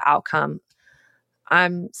wanted to get the outcome.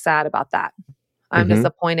 I'm sad about that. I'm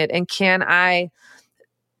disappointed. And can I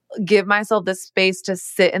give myself the space to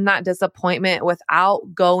sit in that disappointment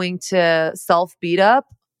without going to self beat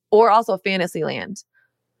up or also fantasy land?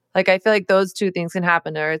 Like, I feel like those two things can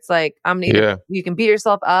happen, or it's like, you can beat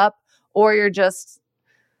yourself up, or you're just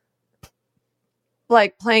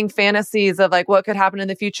like playing fantasies of like what could happen in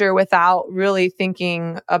the future without really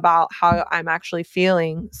thinking about how I'm actually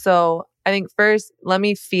feeling. So I think first, let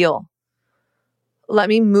me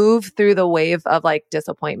move through the wave of like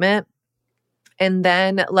disappointment. And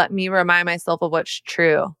then let me remind myself of what's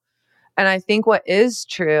true. And I think what is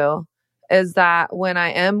true is that when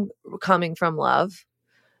I am coming from love,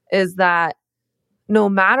 is that no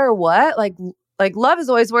matter what, like love is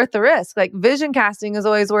always worth the risk. Like vision casting is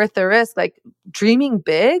always worth the risk. Like dreaming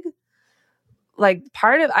big, like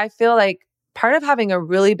I feel like part of having a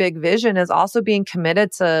really big vision is also being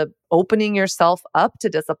committed to opening yourself up to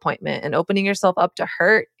disappointment and opening yourself up to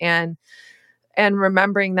hurt, and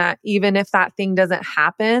remembering that even if that thing doesn't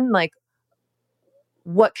happen, like,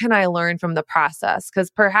 what can I learn from the process? Because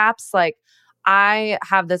perhaps like I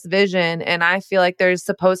have this vision and I feel like there's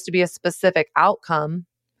supposed to be a specific outcome,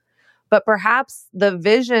 but perhaps the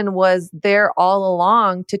vision was there all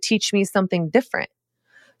along to teach me something different.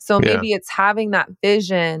 So maybe it's having that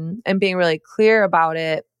vision and being really clear about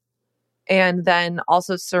it And then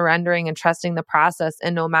also surrendering and trusting the process.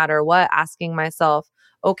 And no matter what, asking myself,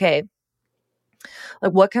 okay,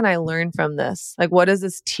 like, what can I learn from this? Like, what is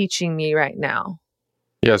this teaching me right now?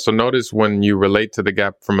 Yeah. So notice when you relate to the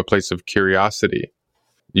gap from a place of curiosity,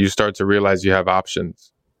 you start to realize you have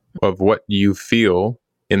options of what you feel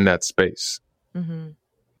in that space. Mm-hmm.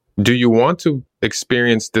 Do you want to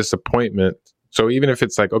experience disappointment? So even if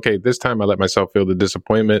it's like, okay, this time I let myself feel the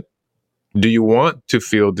disappointment, do you want to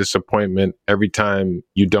feel disappointment every time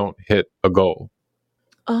you don't hit a goal?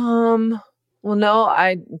 Well, no,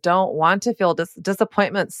 I don't want to feel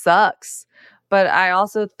disappointment sucks, but I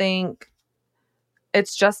also think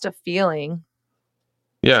it's just a feeling.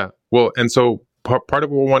 Yeah. Well, and so part of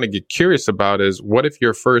what we want to get curious about is what if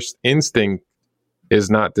your first instinct is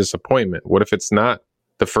not disappointment? What if it's not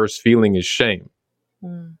the first feeling is shame?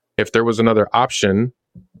 If there was another option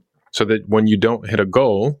so that when you don't hit a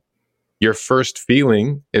goal, your first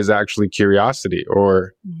feeling is actually curiosity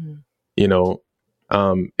or,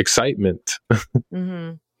 excitement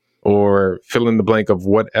or fill in the blank of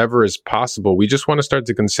whatever is possible. We just want to start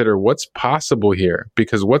to consider what's possible here,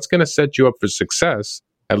 because what's going to set you up for success,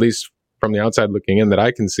 at least from the outside looking in that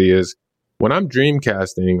I can see, is when I'm dream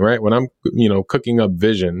casting, right? When I'm, cooking up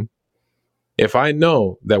vision, if I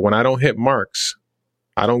know that when I don't hit marks,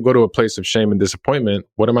 I don't go to a place of shame and disappointment,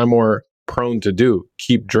 what am I more prone to do?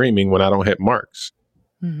 Keep dreaming when I don't hit marks.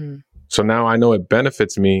 Mm-hmm. So now I know it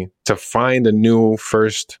benefits me to find a new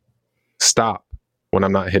first stop when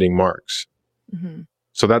I'm not hitting marks. Mm-hmm.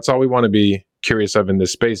 So that's all we want to be curious of in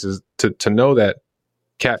this space, is to know that,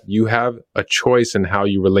 Kat, you have a choice in how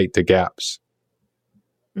you relate to gaps,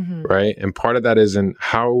 right? And part of that is in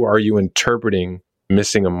how are you interpreting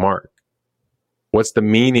missing a mark? What's the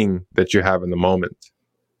meaning that you have in the moment?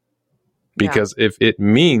 Because if it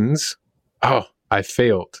means, oh, I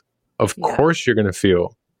failed, of course you're going to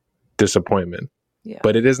feel disappointment. Yeah.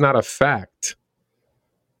 But it is not a fact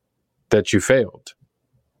that you failed.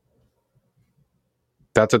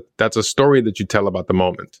 That's a story that you tell about the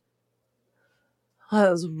moment. Oh, that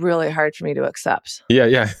was really hard for me to accept.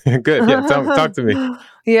 Yeah. Good. Yeah. Talk to me.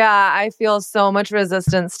 Yeah. I feel so much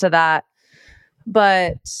resistance to that.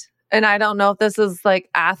 And I don't know if this is like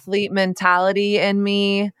athlete mentality in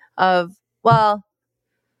me of, well,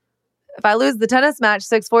 if I lose the tennis match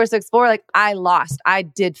 6-4, 6-4, like I lost, I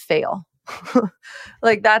did fail.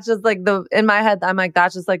 Like that's just like in my head, I'm like,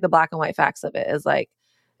 that's just like the black and white facts of it is like,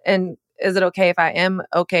 and is it okay if I am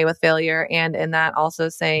okay with failure? And in that also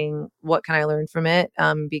saying, what can I learn from it?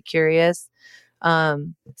 Be curious.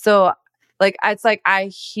 So like, it's like, I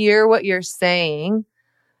hear what you're saying.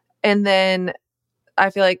 And then I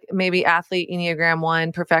feel like maybe athlete Enneagram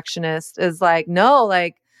 1 perfectionist is like, no,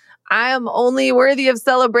 like I am only worthy of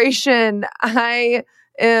celebration. I'm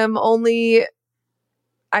only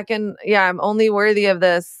worthy of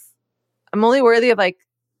this. I'm only worthy of like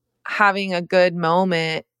having a good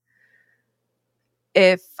moment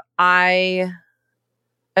if I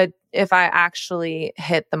actually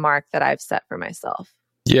hit the mark that I've set for myself.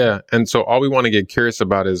 Yeah. And so all we want to get curious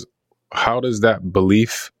about is, how does that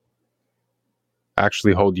belief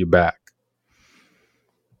actually hold you back?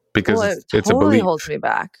 Because it's a belief. Holds me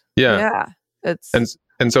back. Yeah.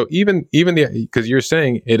 And so even because you're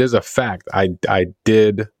saying it is a fact, I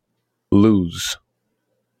did lose.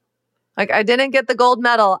 Like I didn't get the gold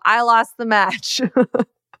medal. I lost the match.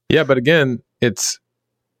 Yeah, but again,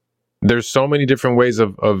 there's so many different ways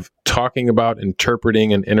of talking about,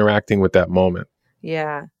 interpreting, and interacting with that moment.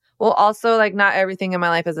 Yeah. Well, also like not everything in my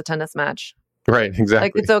life is a tennis match. Right, exactly.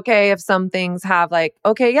 Like it's okay if some things have like,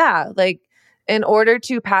 okay, yeah, like in order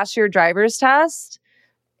to pass your driver's test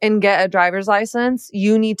and get a driver's license,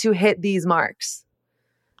 you need to hit these marks.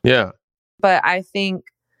 Yeah. But I think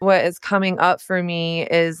what is coming up for me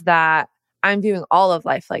is that I'm viewing all of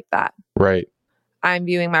life like that. Right. I'm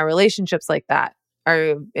viewing my relationships like that.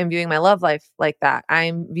 Or I'm viewing my love life like that.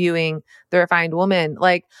 I'm viewing the refined woman.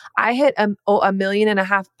 Like I hit 1.5 million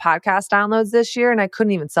podcast downloads this year and I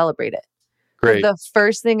couldn't even celebrate it. Great. The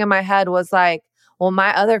first thing in my head was like, well,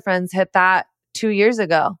 my other friends hit that 2 years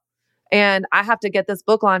ago and I have to get this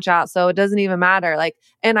book launch out. So it doesn't even matter. Like,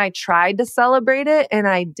 and I tried to celebrate it and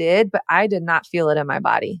I did, but I did not feel it in my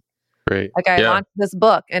body. Great. Like I launched this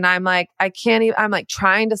book and I'm like, I can't even, I'm like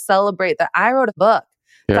trying to celebrate that I wrote a book.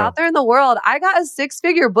 It's out there in the world. I got a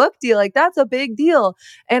 6-figure book deal. Like that's a big deal.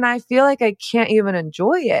 And I feel like I can't even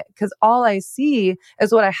enjoy it because all I see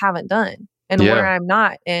is what I haven't done and where I'm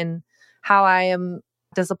not and how I am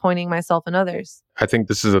disappointing myself and others. I think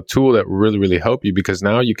this is a tool that will really, really help you because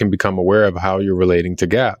now you can become aware of how you're relating to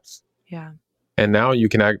gaps. Yeah. And now you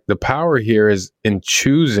can the power here is in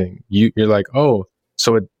choosing. You're like, oh,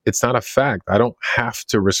 So it's not a fact. I don't have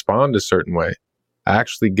to respond a certain way. I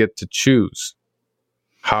actually get to choose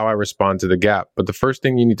how I respond to the gap. But the first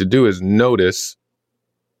thing you need to do is notice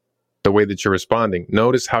the way that you're responding.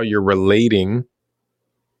 Notice how you're relating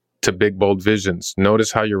to big, bold visions.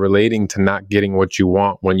 Notice how you're relating to not getting what you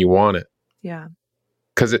want when you want it. Yeah.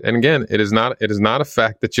 Because, and again, it is not a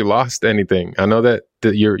fact that you lost anything. I know that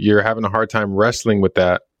you're having a hard time wrestling with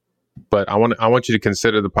that, but I want you to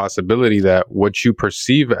consider the possibility that what you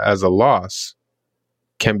perceive as a loss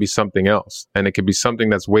can be something else, and it could be something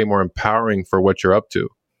that's way more empowering for what you're up to.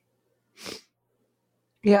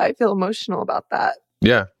 Yeah, I feel emotional about that.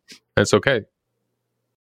 Yeah, it's okay.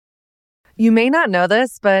 You may not know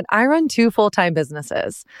this, but I run 2 full-time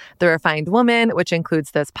businesses. The Refined Woman, which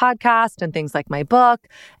includes this podcast and things like my book,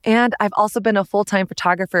 and I've also been a full-time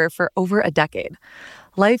photographer for over a decade.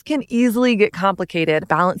 Life can easily get complicated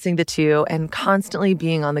balancing the two and constantly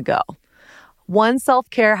being on the go. One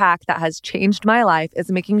self-care hack that has changed my life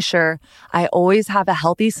is making sure I always have a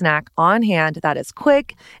healthy snack on hand that is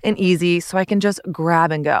quick and easy so I can just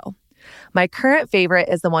grab and go. My current favorite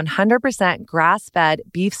is the 100% grass-fed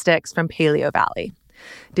beef sticks from Paleo Valley.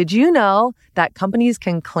 Did you know that companies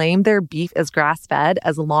can claim their beef is grass-fed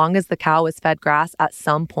as long as the cow was fed grass at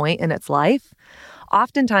some point in its life?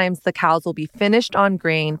 Oftentimes, the cows will be finished on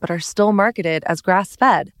grain but are still marketed as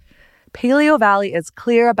grass-fed. Paleo Valley is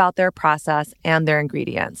clear about their process and their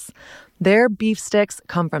ingredients. Their beef sticks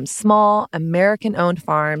come from small, American-owned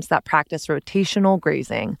farms that practice rotational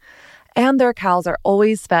grazing. And their cows are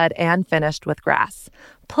always fed and finished with grass.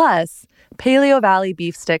 Plus, Paleo Valley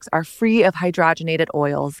beef sticks are free of hydrogenated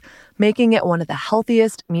oils, making it one of the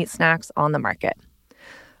healthiest meat snacks on the market.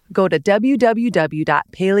 Go to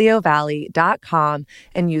www.paleovalley.com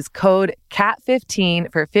and use code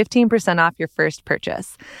CAT15 for 15% off your first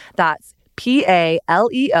purchase. That's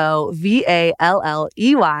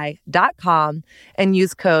PALEOVALLEY.com and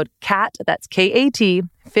use code CAT, that's KAT,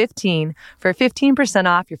 15 for 15%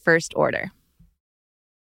 off your first order.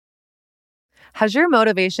 Has your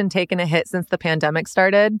motivation taken a hit since the pandemic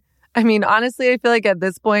started? I mean, honestly, I feel like at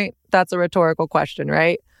this point, that's a rhetorical question,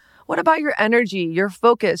 right? What about your energy, your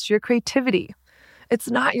focus, your creativity? It's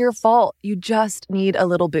not your fault. You just need a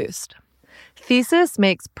little boost. Thesis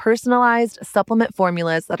makes personalized supplement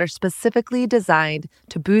formulas that are specifically designed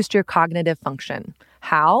to boost your cognitive function.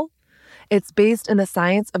 How? It's based in the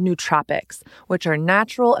science of nootropics, which are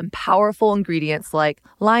natural and powerful ingredients like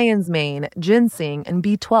lion's mane, ginseng, and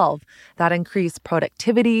B12 that increase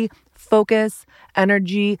productivity, focus,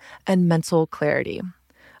 energy, and mental clarity.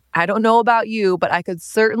 I don't know about you, but I could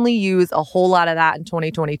certainly use a whole lot of that in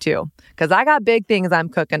 2022 because I got big things I'm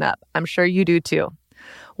cooking up. I'm sure you do too.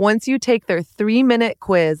 Once you take their 3-minute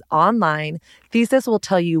quiz online, Thesis will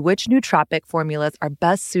tell you which nootropic formulas are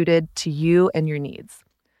best suited to you and your needs.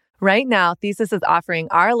 Right now, Thesis is offering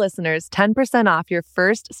our listeners 10% off your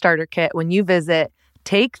first starter kit when you visit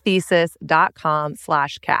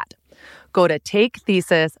takethesis.com/cat. Go to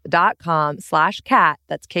takethesis.com/cat,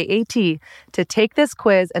 that's KAT, to take this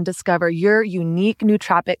quiz and discover your unique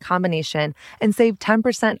nootropic combination and save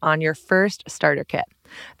 10% on your first starter kit.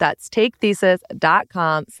 That's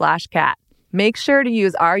takethesis.com/cat. Make sure to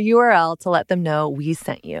use our URL to let them know we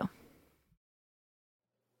sent you.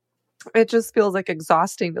 It just feels like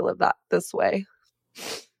exhausting to live this way.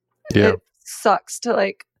 Yeah. It sucks to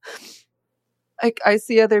like I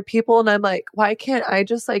see other people and I'm like, why can't I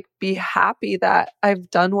just like be happy that I've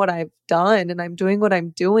done what I've done and I'm doing what I'm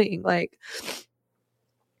doing? Like,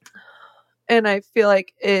 and I feel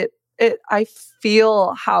like I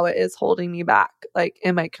feel how it is holding me back, like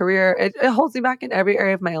in my career. It holds me back in every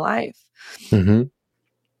area of my life. Mm-hmm.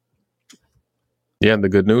 Yeah. And the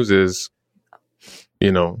good news is,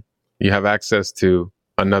 you have access to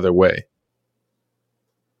another way.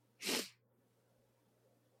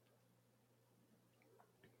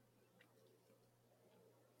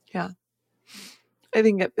 Yeah. I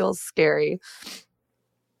think it feels scary.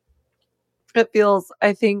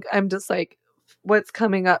 I think I'm just like, what's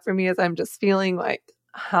coming up for me is I'm just feeling like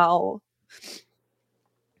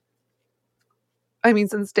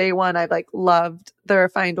since day one, I've like loved the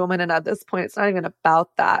Refined Woman. And at this point, it's not even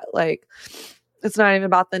about that. Like, it's not even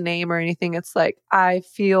about the name or anything. It's like, I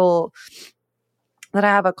feel that I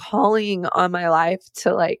have a calling on my life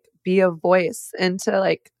to like be a voice and to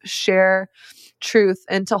like share truth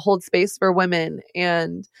and to hold space for women.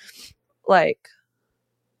 And like,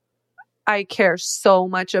 I care so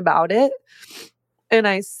much about it. And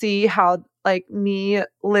I see how like me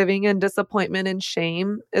living in disappointment and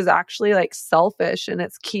shame is actually like selfish, and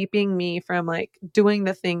it's keeping me from like doing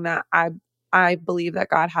the thing that I believe that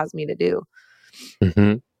God has me to do.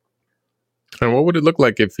 Mm-hmm. And what would it look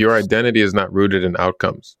like if your identity is not rooted in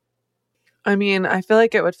outcomes? I mean, I feel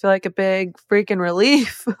like it would feel like a big freaking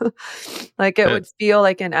relief. Like it would feel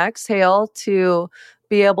like an exhale to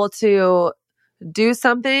be able to do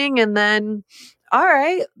something and then, all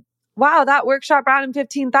right, wow, that workshop brought in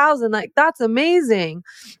 15,000. Like that's amazing.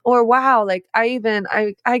 Or wow, like I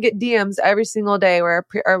get DMs every single day where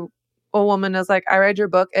a woman is like, I read your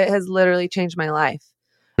book. It has literally changed my life.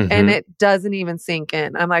 And it doesn't even sink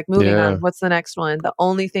in. I'm like, moving on. What's the next one? The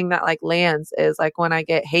only thing that like lands is like when I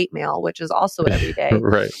get hate mail, which is also every day.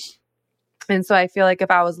 Right. And so I feel like if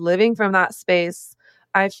I was living from that space,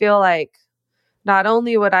 I feel like not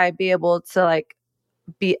only would I be able to like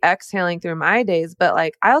be exhaling through my days, but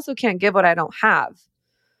like I also can't give what I don't have.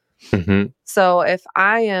 So if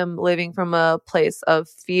I am living from a place of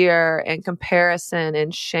fear and comparison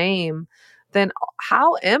and shame, then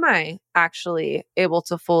how am I actually able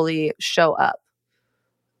to fully show up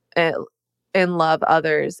and love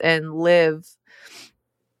others and live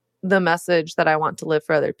the message that I want to live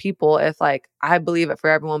for other people if like I believe it for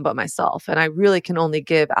everyone but myself, and I really can only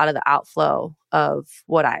give out of the outflow of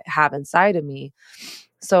what I have inside of me.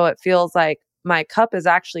 So it feels like my cup is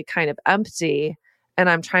actually kind of empty and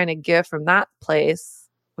I'm trying to give from that place,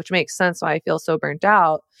 which makes sense why I feel so burnt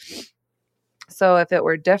out. So if it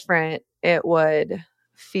were different, I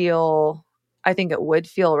think it would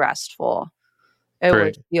feel restful. It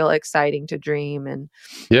would feel exciting to dream and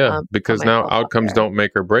because now outcomes don't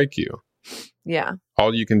make or break you. Yeah.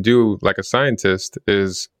 All you can do, like a scientist,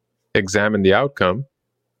 is examine the outcome,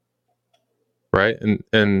 right?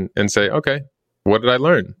 And say, okay, what did I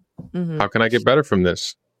learn? How can I get better from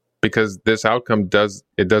this? Because this outcome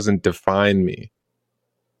doesn't define me.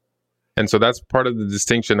 And so that's part of the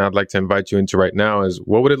distinction I'd like to invite you into right now is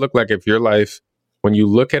what would it look like if your life, when you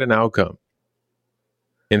look at an outcome,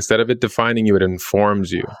 instead of it defining you, it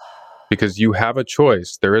informs you? Because you have a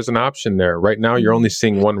choice. There is an option there. Right now, you're only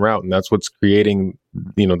seeing one route, and that's what's creating,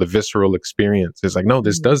 the visceral experience. It's like, no,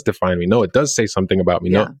 this does define me. No, it does say something about me.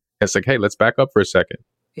 No, it's like, hey, let's back up for a second.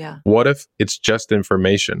 Yeah. What if it's just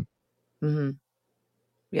information?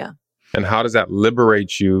 Yeah. And how does that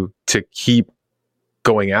liberate you to keep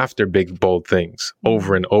going after big, bold things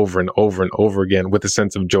over and over and over and over again with a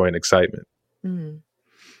sense of joy and excitement?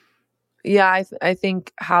 Yeah, I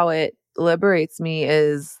think how it liberates me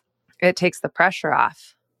is it takes the pressure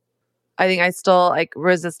off. I think I still like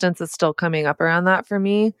resistance is still coming up around that for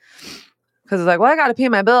me. Cause it's like, well, I got to pay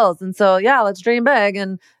my bills. And so, yeah, let's dream big.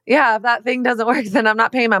 And yeah, if that thing doesn't work, then I'm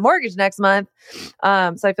not paying my mortgage next month. So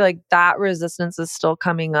I feel like that resistance is still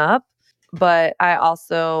coming up, but I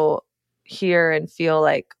also hear and feel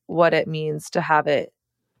like what it means to have it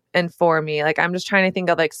inform me. Like, I'm just trying to think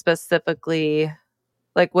of like specifically,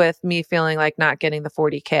 like with me feeling like not getting the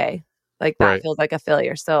 40K, like that feels like a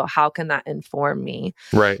failure. So how can that inform me?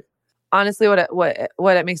 Right. Honestly, what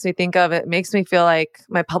it makes me think of, it makes me feel like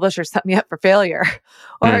my publisher set me up for failure,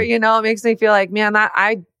 or it makes me feel like, man, that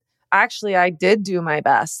I did do my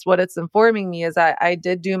best. What it's informing me is that I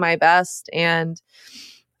did do my best, and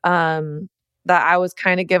that I was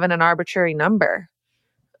kind of given an arbitrary number,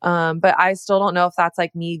 but I still don't know if that's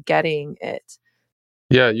like me getting it.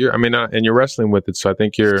 Yeah, and you're wrestling with it. So I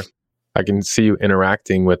think I can see you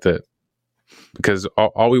interacting with it, because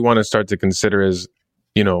all we want to start to consider is,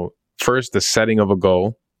 first the setting of a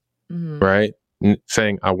goal, right?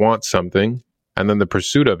 Saying, I want something, and then the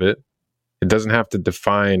pursuit of it. It doesn't have to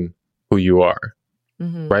define who you are,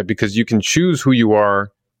 right? Because you can choose who you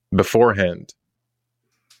are beforehand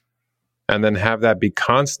and then have that be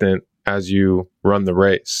constant as you run the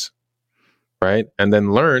race, right? And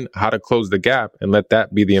then learn how to close the gap and let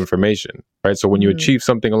that be the information, right? So when you achieve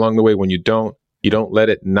something along the way, when you don't let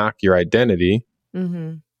it knock your identity.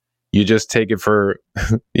 You just take it for,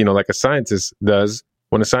 like a scientist does.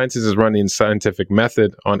 When a scientist is running scientific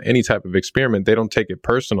method on any type of experiment, they don't take it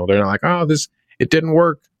personal. They're not like, oh, it didn't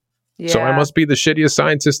work. Yeah. So I must be the shittiest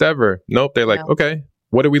scientist ever. Nope. They're like, okay,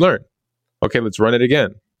 what did we learn? Okay, let's run it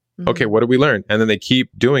again. Okay, what did we learn? And then they keep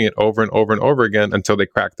doing it over and over and over again until they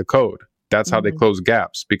crack the code. That's how they close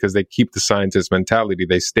gaps, because they keep the scientist mentality.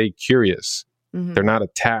 They stay curious. They're not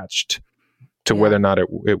attached to whether or not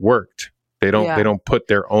it worked. They don't put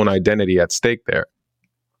their own identity at stake there.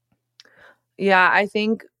 Yeah, I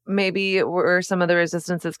think maybe where some of the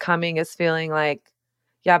resistance is coming is feeling like,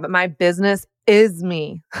 yeah, but my business is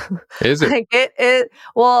me. Is it? Like it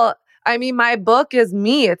well, I mean, my book is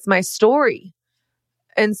me. It's my story.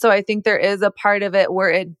 And so I think there is a part of it where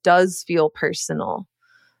it does feel personal.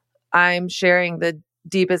 I'm sharing the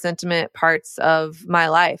deepest intimate parts of my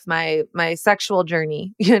life, my sexual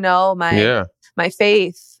journey, my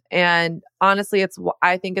faith. And honestly,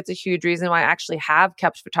 I think it's a huge reason why I actually have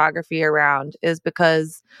kept photography around, is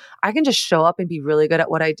because I can just show up and be really good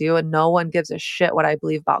at what I do. And no one gives a shit what I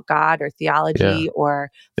believe about God or Yeah. theology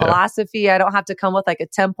or Yeah. philosophy. I don't have to come with like a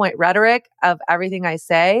 10-point rhetoric of everything I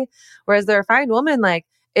say. Whereas the refined woman, like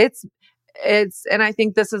it's, and I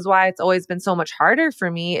think this is why it's always been so much harder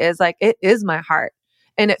for me, is like, it is my heart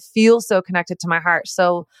and it feels so connected to my heart.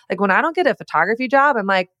 So like when I don't get a photography job, I'm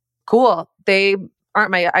like, cool, they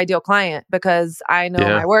aren't my ideal client because I know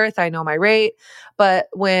Yeah. my worth, I know my rate. But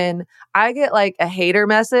when I get like a hater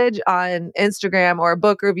message on Instagram or a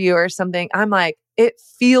book review or something, I'm like, it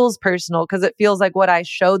feels personal because it feels like what I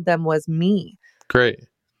showed them was me. Great.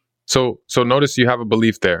 So notice you have a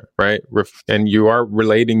belief there, right? And you are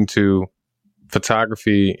relating to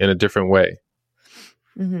photography in a different way,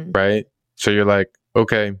 right? So you're like,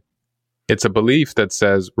 okay, it's a belief that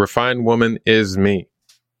says refined woman is me.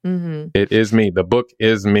 It is me. The book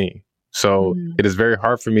is me. So it is very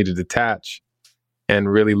hard for me to detach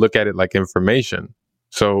and really look at it like information.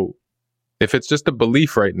 So if it's just a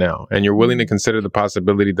belief right now and you're willing to consider the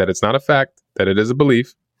possibility that it's not a fact, that it is a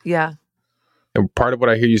belief. Yeah. And part of what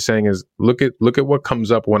I hear you saying is look at what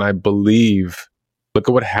comes up when I believe. Look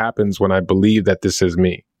at what happens when I believe that this is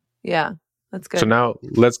me. Yeah. That's good. So now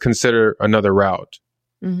let's consider another route.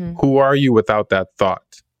 Who are you without that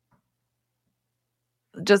thought?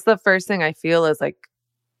 Just the first thing I feel is like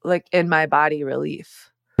in my body,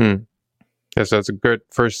 relief. Yes, that's a good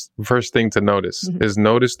first thing to notice is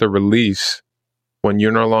notice the release when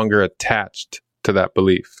you're no longer attached to that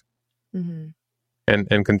belief. And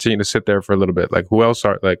continue to sit there for a little bit. Like who else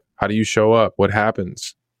how do you show up? What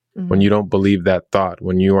happens when you don't believe that thought,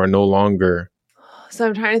 when you are no longer. So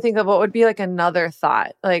I'm trying to think of what would be like another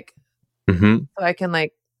thought, like, so I can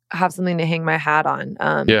like have something to hang my hat on.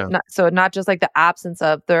 Not just like the absence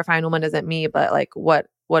of the refined woman isn't me, but like what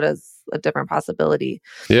is a different possibility?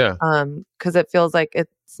 Yeah. Cause it feels like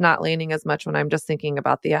it's not landing as much when I'm just thinking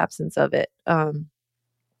about the absence of it. The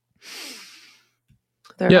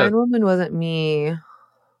refined woman wasn't me.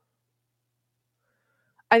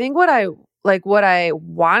 I think what I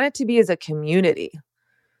want it to be is a community.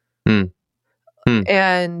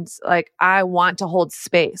 And like, I want to hold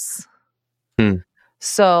space.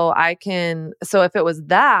 So if it was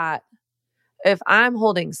that, if I'm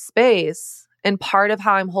holding space, and part of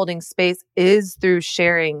how I'm holding space is through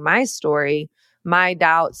sharing my story, my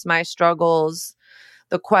doubts, my struggles,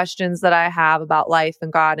 the questions that I have about life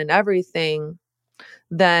and God and everything,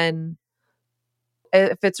 then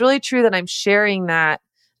if it's really true that I'm sharing that,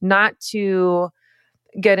 not to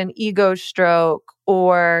get an ego stroke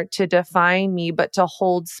or to define me, but to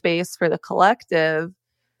hold space for the collective,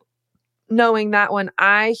 knowing that when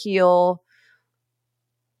I heal,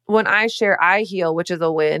 when I share, I heal, which is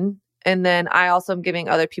a win. And then I also am giving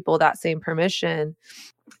other people that same permission.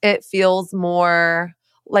 It feels more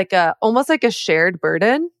like almost like a shared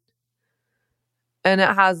burden. And it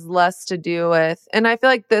has less to do with, and I feel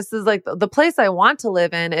like this is like the place I want to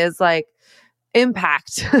live in is like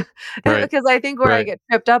impact. Right. Because I think where I get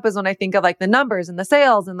tripped up is when I think of like the numbers and the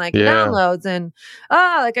sales and like downloads and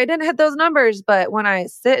like I didn't hit those numbers. But when I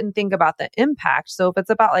sit and think about the impact, so if it's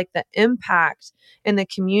about like the impact in the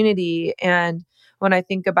community, and when I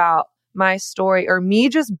think about my story or me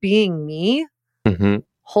just being me,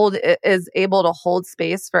 is able to hold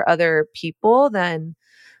space for other people, then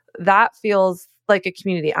that feels like a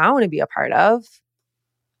community I want to be a part of.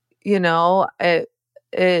 You know,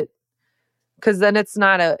 because then it's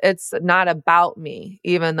not about me,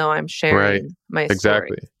 even though I'm sharing my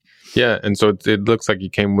story. Yeah. And so it looks like you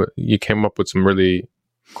came up with some really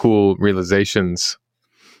cool realizations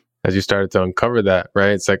as you started to uncover that,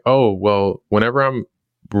 right? It's like, oh, well, whenever I'm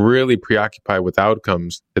really preoccupied with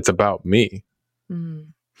outcomes, it's about me.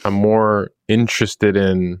 I'm more interested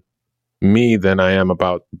in me than I am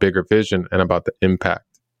about bigger vision and about the impact.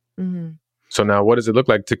 So now what does it look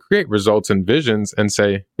like to create results and visions and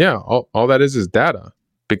say, yeah, all that is data?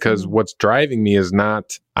 Because what's driving me is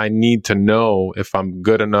not, I need to know if I'm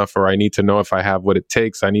good enough, or I need to know if I have what it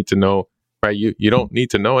takes. I need to know, right? You don't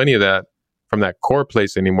need to know any of that from that core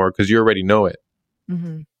place anymore because you already know it.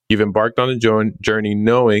 You've embarked on a journey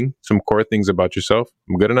knowing some core things about yourself.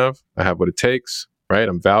 I'm good enough. I have what it takes, right?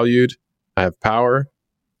 I'm valued. I have power.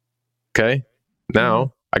 Okay.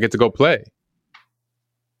 Now I get to go play.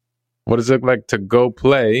 What does it look like to go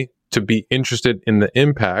play, to be interested in the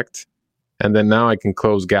impact? And then now I can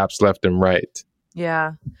close gaps left and right.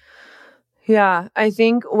 Yeah. Yeah. I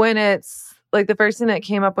think when it's like the first thing that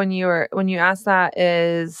came up when you asked that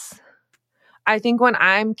is, I think when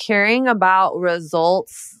I'm caring about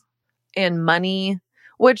results and money,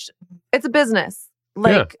 which it's a business.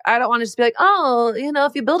 Like, I don't want to just be like, oh,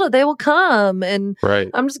 if you build it, they will come. And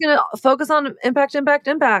I'm just going to focus on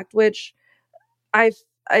impact, which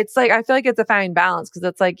it's like, I feel like it's a fine balance, because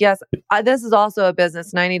it's like, yes, this is also a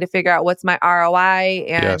business and I need to figure out what's my ROI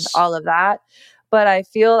and all of that. But I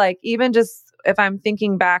feel like even just if I'm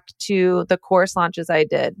thinking back to the course launches I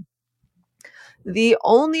did, the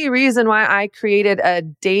only reason why I created a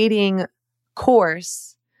dating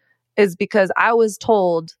course is because I was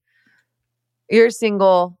told, you're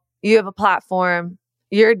single, you have a platform,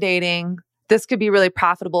 you're dating, this could be really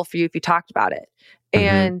profitable for you if you talked about it.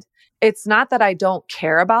 And it's not that I don't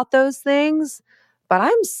care about those things, but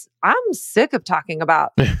I'm sick of talking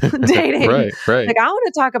about dating. Right. Like, I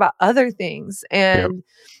want to talk about other things, and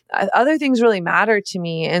other things really matter to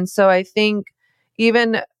me. And so I think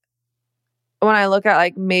even when I look at,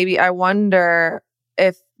 like, maybe I wonder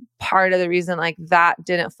if part of the reason like that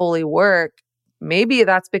didn't fully work, maybe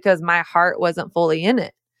that's because my heart wasn't fully in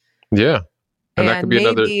it. Yeah. And that could be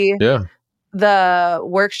maybe another, the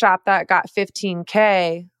workshop that got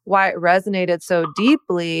 15K, why it resonated so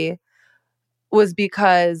deeply was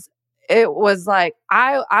because it was like,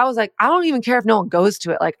 I was like, I don't even care if no one goes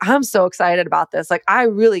to it. Like, I'm so excited about this. Like, I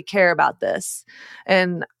really care about this.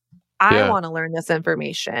 And I want to learn this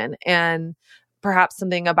information. And perhaps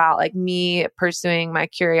something about like me pursuing my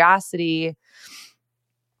curiosity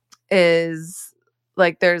is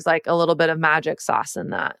like, there's like a little bit of magic sauce in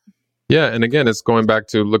that. Yeah. And again, it's going back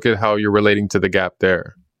to look at how you're relating to the gap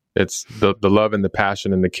there. It's the love and the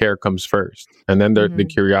passion and the care comes first. And then the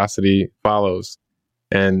curiosity follows.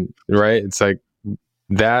 And it's like,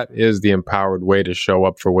 that is the empowered way to show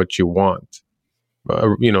up for what you want.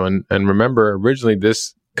 And remember, originally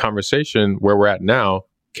this conversation where we're at now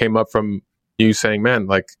came up from you saying, man,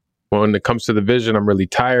 like, when it comes to the vision, I'm really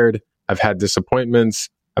tired. I've had disappointments.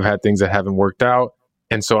 I've had things that haven't worked out.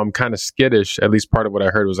 And so I'm kind of skittish. At least part of what I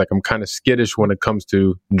heard was like, I'm kind of skittish when it comes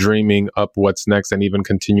to dreaming up what's next and even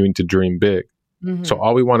continuing to dream big. So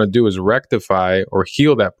all we want to do is rectify or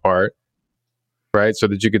heal that part, right? So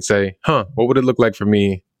that you could say, what would it look like for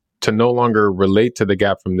me to no longer relate to the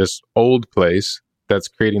gap from this old place that's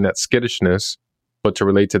creating that skittishness, but to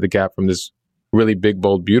relate to the gap from this really big,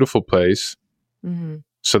 bold, beautiful place,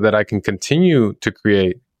 so that I can continue to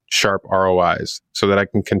create sharp ROIs, so that I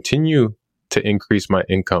can continue to increase my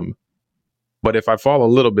income. But if I fall a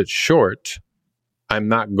little bit short, I'm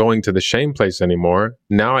not going to the shame place anymore.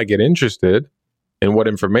 Now I get interested in what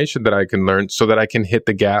information that I can learn so that I can hit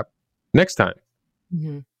the gap next time.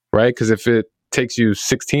 Right? Because if it takes you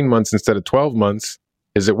 16 months instead of 12 months,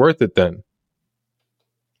 is it worth it then?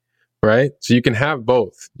 Right? So you can have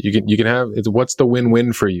both. You can have, it's what's the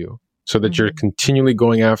win-win for you, so that you're continually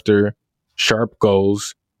going after sharp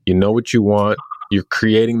goals. You know what you want. You're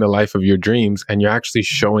creating the life of your dreams, and you're actually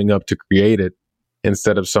showing up to create it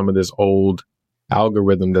instead of some of this old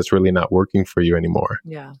algorithm that's really not working for you anymore.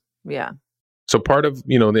 Yeah. So part of,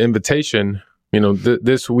 the invitation,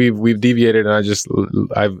 this we've deviated, and just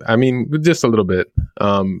a little bit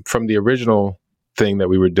from the original thing that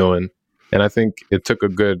we were doing. And I think it took a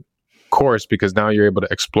good course, because now you're able to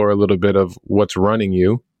explore a little bit of what's running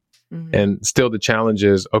you. And still the challenge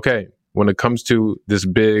is, okay, when it comes to this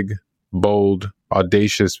big, bold,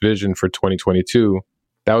 audacious vision for 2022,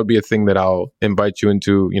 that would be a thing that I'll invite you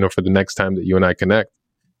into, for the next time that you and I connect.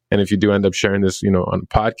 And if you do end up sharing this, on a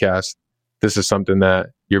podcast, this is something that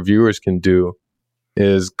your viewers can do,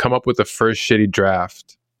 is come up with the first shitty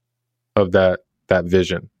draft of that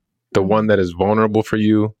vision, the one that is vulnerable for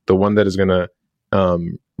you, the one that is going to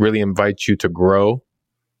really invite you to grow,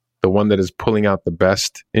 the one that is pulling out the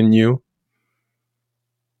best in you,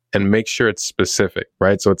 and make sure it's specific,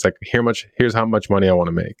 right? So it's like, here's how much money I want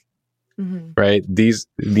to make, right? These,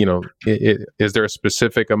 is there a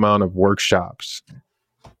specific amount of workshops?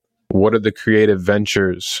 What are the creative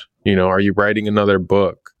ventures? Are you writing another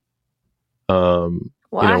book?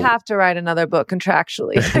 I have to write another book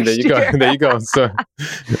contractually. There you go. So,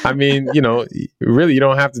 really, you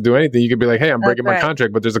don't have to do anything. You could be like, hey, I'm breaking my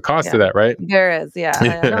contract, but there's a cost to that, right? There is. Yeah.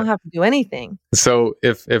 I don't have to do anything. So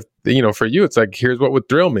if for you, it's like, here's what would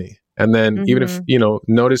thrill me. And then even if,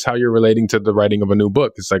 notice how you're relating to the writing of a new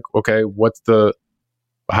book. It's like, okay,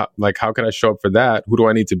 how can I show up for that? Who do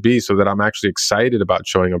I need to be so that I'm actually excited about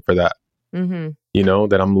showing up for that?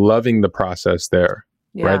 That I'm loving the process there,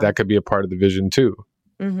 right? That could be a part of the vision too.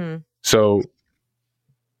 So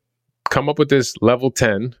come up with this level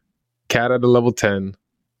 10, cat at a level 10.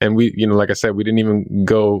 And we, like I said, we didn't even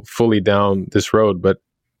go fully down this road, but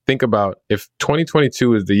think about if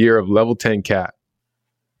 2022 is the year of level 10 cat,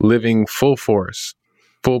 living full force,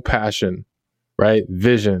 full passion, right?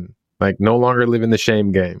 Vision, like no longer living the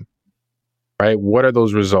shame game, right? What are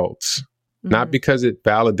those results? Not because it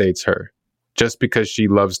validates her, just because she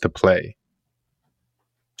loves to play,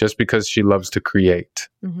 just because she loves to create,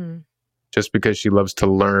 just because she loves to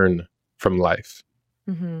learn from life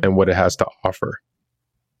and what it has to offer.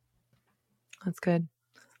 That's good.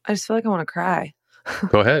 I just feel like I want to cry.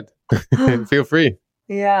 Go ahead. Feel free.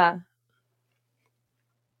 Yeah.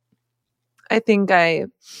 I think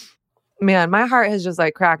my heart has just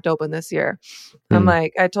like cracked open this year. I'm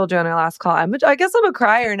like, I told you on our last call, I guess I'm a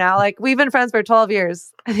crier now. Like, we've been friends for 12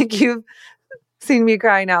 years. I think you've seen me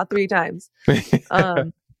cry now 3 times.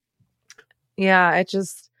 Yeah,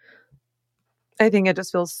 I think it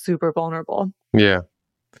just feels super vulnerable. Yeah.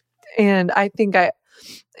 And I think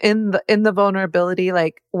in the vulnerability,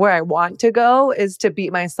 like where I want to go is to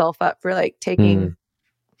beat myself up for like taking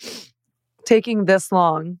this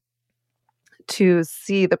long to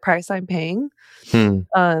see the price I'm paying in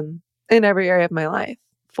every area of my life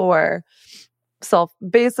for self.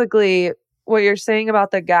 Basically, what you're saying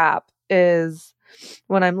about the gap is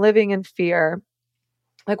when I'm living in fear,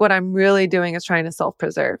 like what I'm really doing is trying to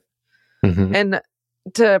self-preserve and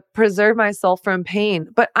to preserve myself from pain,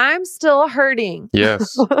 but I'm still hurting.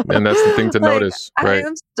 Yes. And that's the thing to like, notice, right? I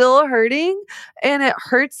am still hurting, and it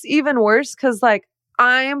hurts even worse because like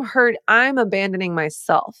I'm abandoning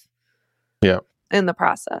myself. Yeah. In the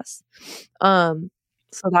process. So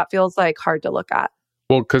that feels like hard to look at.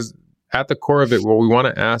 Well, because at the core of it, what we want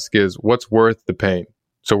to ask is what's worth the pain?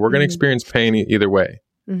 So we're going to experience pain either way.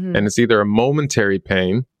 And it's either a momentary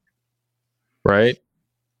pain, right?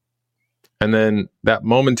 And then that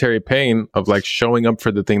momentary pain of like showing up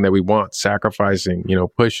for the thing that we want, sacrificing,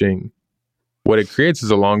 pushing, what it creates is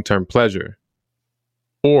a long-term pleasure.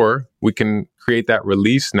 Or we can create that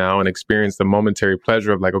release now and experience the momentary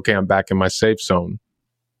pleasure of like, okay, I'm back in my safe zone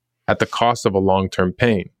at the cost of a long-term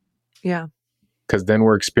pain. Yeah. Because then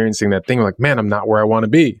we're experiencing that thing like, man, I'm not where I want to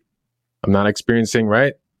be. I'm not experiencing,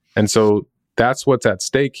 right? And so that's what's at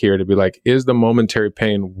stake here, to be like, is the momentary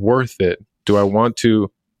pain worth it? Do I want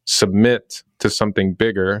to submit to something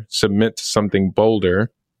bigger, submit to something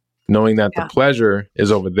bolder, knowing that the pleasure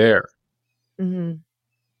is over there?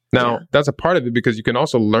 Now, that's a part of it, because you can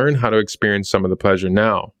also learn how to experience some of the pleasure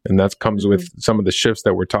now. And that comes with some of the shifts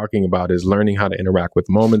that we're talking about, is learning how to interact with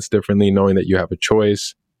moments differently, knowing that you have a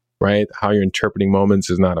choice, right? How you're interpreting moments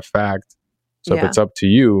is not a fact. So if it's up to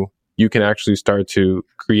you, you can actually start to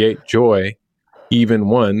create joy even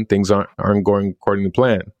when things aren't going according to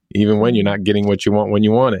plan, even when you're not getting what you want when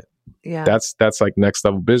you want it. Yeah. That's like next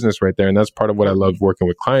level business right there. And that's part of what I love working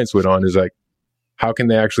with clients on, is like, how can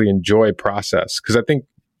they actually enjoy process? Because I think,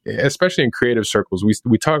 especially in creative circles,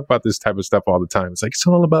 we talk about this type of stuff all the time. It's like, it's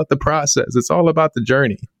all about the process. It's all about the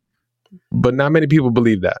journey. But not many people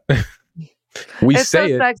believe that. It's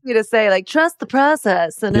so sexy to say, like, trust the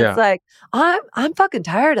process. And it's like, I'm fucking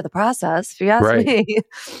tired of the process, if you ask me.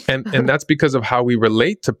 And that's because of how we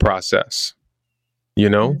relate to process.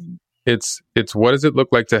 It's what does it look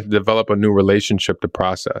like to develop a new relationship to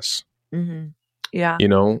process? Yeah.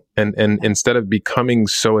 And instead of becoming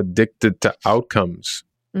so addicted to outcomes,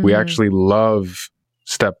 we actually love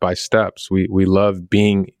step by steps. We love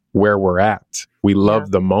being where we're at. We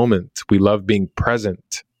love the moment. We love being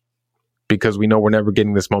present, because we know we're never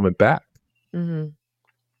getting this moment back.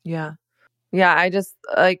 Yeah. Yeah. I just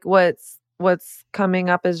like what's coming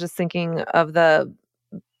up is just thinking of the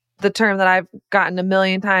term that I've gotten a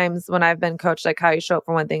million times when I've been coached, like, how you show up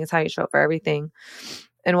for one thing is how you show up for everything.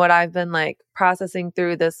 And what I've been like processing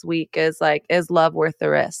through this week is like, is love worth the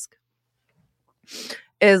risk?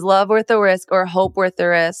 Is love worth the risk, or hope worth the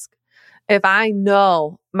risk? If I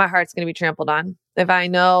know my heart's going to be trampled on, if I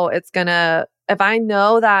know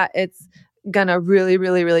that it's going to really,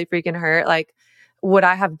 really, really freaking hurt, like, would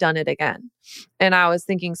I have done it again? And I was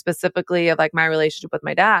thinking specifically of like my relationship with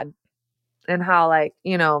my dad, and how like,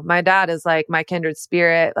 my dad is like my kindred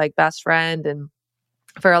spirit, like best friend. And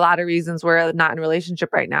for a lot of reasons, we're not in a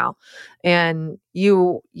relationship right now. And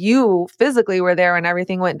you physically were there when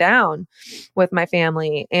everything went down with my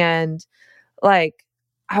family. And like,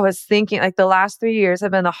 I was thinking like the last 3 years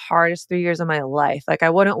have been the hardest 3 years of my life. Like, I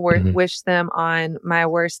wouldn't wish them on my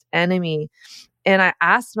worst enemy. And I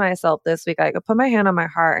asked myself this week, I could put my hand on my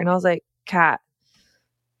heart, and I was like, Kat,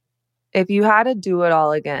 if you had to do it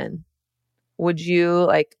all again, would you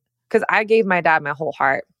like, because I gave my dad my whole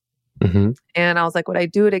heart. And I was like, would I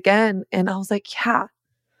do it again? And I was like, yeah,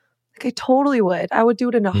 like I totally would. I would do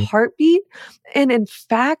it in a heartbeat. And in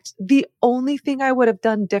fact, the only thing I would have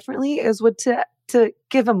done differently is to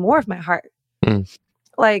give him more of my heart.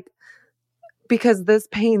 Like, because this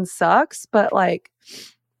pain sucks, but like,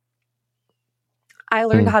 I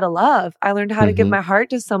learned how to love. I learned how to give my heart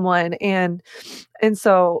to someone. And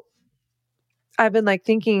so I've been like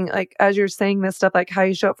thinking, like, as you're saying this stuff, like how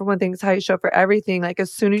you show up for one thing is how you show up for everything. Like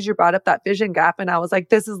as soon as you brought up that vision gap, and I was like,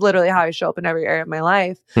 this is literally how I show up in every area of my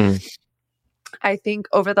life. I think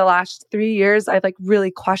over the last 3 years, I've like really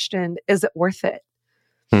questioned, is it worth it?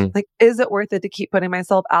 Like, is it worth it to keep putting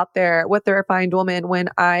myself out there with the refined woman when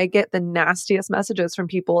I get the nastiest messages from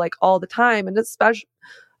people like all the time? And especially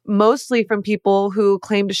mostly from people who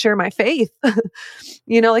claim to share my faith.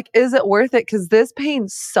 Like, is it worth it? Because this pain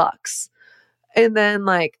sucks. And then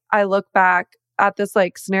like, I look back at this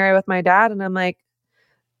like scenario with my dad and I'm like,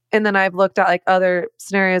 and then I've looked at like other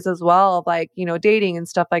scenarios as well of like, dating and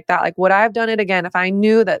stuff like that. Like, would I have done it again if I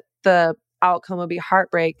knew that the outcome would be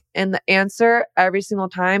heartbreak? And the answer every single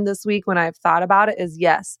time this week when I've thought about it is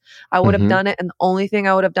yes, I would have done it. And the only thing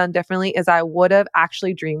I would have done differently is I would have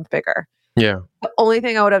actually dreamed bigger. Yeah. The only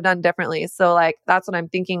thing I would have done differently. So like, that's what I'm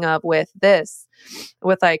thinking of with this,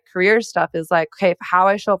 with like career stuff is like, okay, how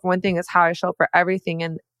I show up for one thing is how I show up for everything.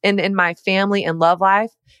 And in my family and love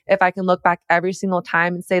life, if I can look back every single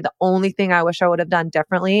time and say the only thing I wish I would have done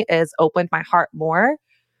differently is opened my heart more,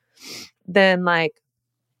 then like,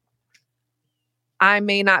 I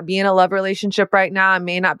may not be in a love relationship right now. I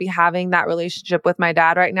may not be having that relationship with my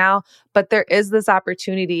dad right now, but there is this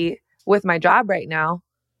opportunity with my job right now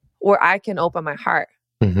where I can open my heart.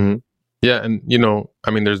 Yeah. And,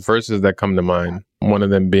 there's verses that come to mind. One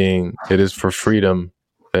of them being, it is for freedom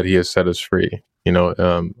that he has set us free.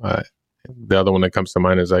 The other one that comes to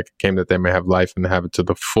mind is like, came that they may have life and have it to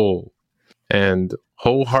the full. And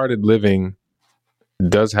wholehearted living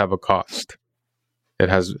does have a cost. It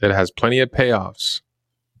has plenty of payoffs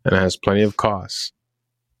and it has plenty of costs.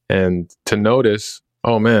 And to notice,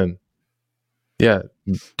 oh man, yeah,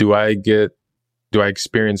 do I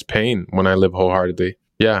experience pain when I live wholeheartedly?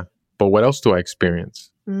 Yeah. But what else do I experience?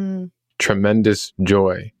 Tremendous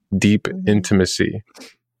joy, deep intimacy,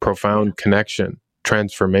 profound connection,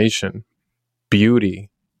 transformation, beauty,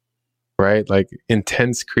 right? Like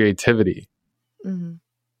intense creativity,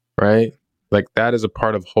 right? Like that is a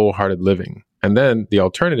part of wholehearted living. And then the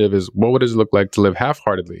alternative is, what would it look like to live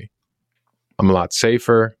half-heartedly? I'm a lot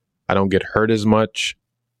safer. I don't get hurt as much,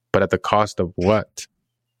 but at the cost of what?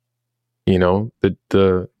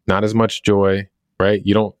 The not as much joy, right?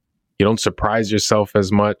 You don't surprise yourself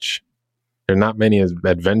as much. There are not many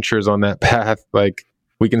adventures on that path. Like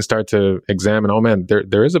we can start to examine, oh man,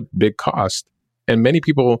 there is a big cost. And many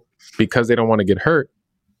people, because they don't want to get hurt,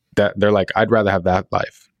 that they're like, I'd rather have that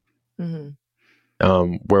life.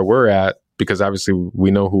 Where we're at, because obviously we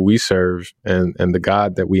know who we serve and the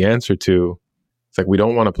God that we answer to, it's like, we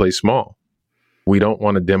don't want to play small. We don't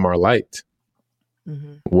want to dim our light.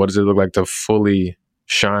 What does it look like to fully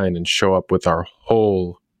shine and show up with our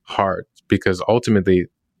whole heart? Because ultimately,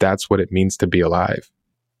 that's what it means to be alive.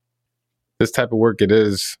 This type of work,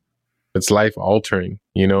 it's life altering,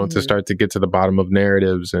 to start to get to the bottom of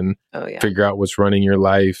narratives and figure out what's running your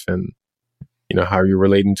life and, how you're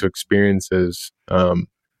relating to experiences. I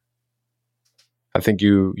think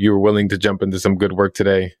you were willing to jump into some good work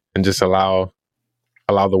today and just allow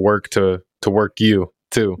the work to work you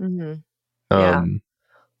too.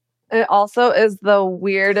 It also is the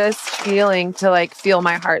weirdest feeling to like feel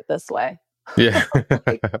my heart this way. Yeah.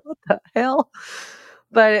 Like, what the hell?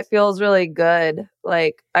 But it feels really good.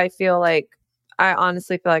 Like I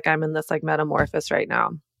honestly feel like I'm in this like metamorphosis right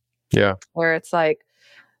now. Yeah. Where it's like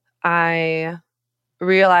I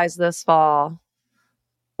realized this fall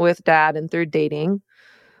with dad and through dating,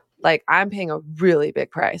 like I'm paying a really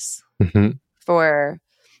big price for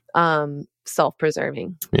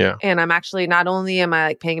self-preserving. Yeah. And I'm actually, not only am I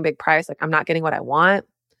like paying a big price, like I'm not getting what I want.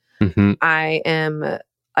 I am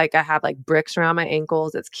like, I have like bricks around my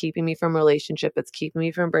ankles. It's keeping me from relationship. It's keeping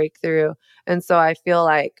me from breakthrough. And so I feel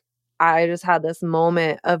like I just had this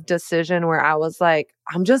moment of decision where I was like,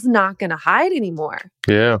 I'm just not going to hide anymore.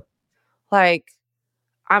 Yeah. Like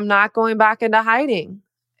I'm not going back into hiding.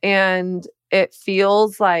 And it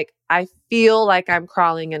feels like, I feel like I'm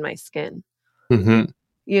crawling in my skin.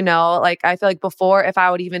 Like I feel like before, if I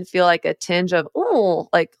would even feel like a tinge of,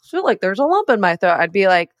 like feel like there's a lump in my throat, I'd be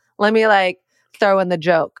like, let me like throw in the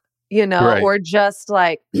joke, right. Or just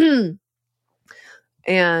like,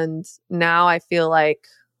 and now I feel like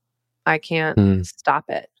I can't stop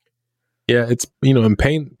it. Yeah. It's, and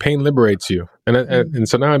pain liberates you. And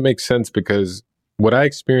so now it makes sense because what I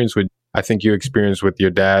experienced I think you experienced with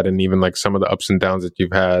your dad and even like some of the ups and downs that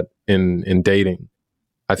you've had in dating.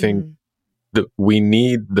 I think we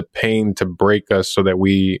need the pain to break us so that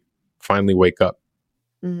we finally wake up.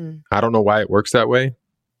 I don't know why it works that way,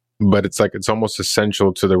 but it's like, it's almost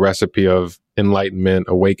essential to the recipe of enlightenment,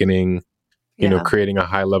 awakening, you know, creating a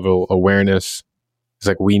high level awareness. It's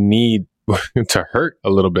like, we need to hurt a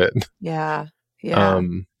little bit. Yeah.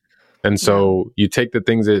 And so you take the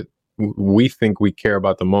things that we think we care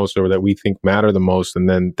about the most, or that we think matter the most, and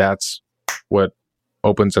then that's what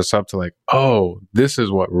opens us up to like, oh, this is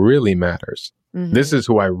what really matters. This is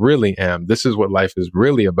who I really am. This is what life is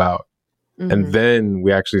really about. And then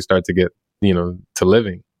we actually start to get, you know, to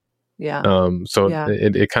living.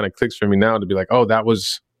 It kind of clicks for me now to be like, oh, that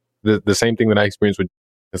was the same thing that I experienced with,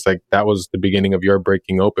 it's like, that was the beginning of your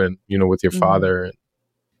breaking open, you know, with your father.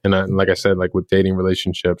 And like I said, like with dating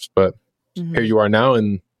relationships, but here you are now,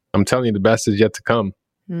 and I'm telling you, the best is yet to come.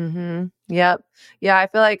 Yep. Yeah. I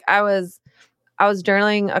feel like I was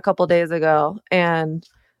journaling a couple days ago, and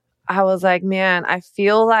I was like, man, I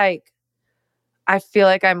feel like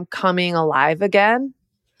I'm coming alive again.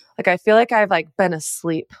 Like, I feel like I've like been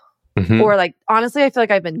asleep, or like, honestly, I feel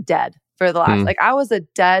like I've been dead for the last, like, I was a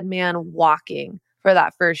dead man walking for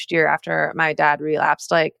that first year after my dad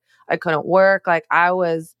relapsed. Like, I couldn't work. Like, I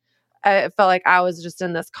felt like I was just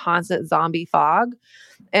in this constant zombie fog.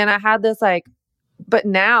 And I had this like, but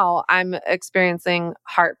now I'm experiencing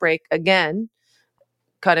heartbreak again,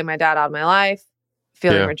 cutting my dad out of my life,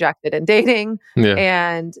 feeling rejected in dating.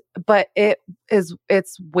 But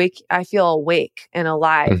it's wake. I feel awake and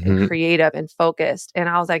alive and creative and focused. And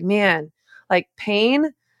I was like, man, like,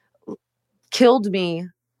 pain killed me.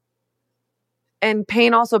 And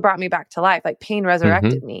pain also brought me back to life. Like, pain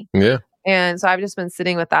resurrected me. And so I've just been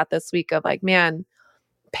sitting with that this week of like, man,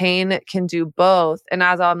 pain can do both. And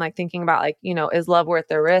as I'm like thinking about like, you know, is love worth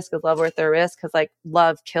the risk? Is love worth the risk? Because like,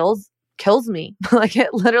 love kills me. Like,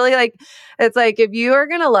 it literally, like, it's like, if you are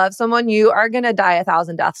going to love someone, you are going to die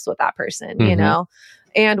 1,000 deaths with that person, you know,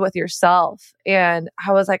 and with yourself. And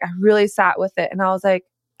I was like, I really sat with it. And I was like,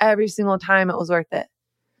 every single time it was worth it.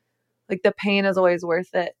 Like, the pain is always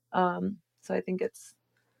worth it. So I think it's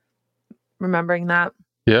remembering that.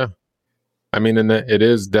 Yeah. I mean, and it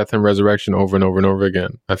is death and resurrection over and over and over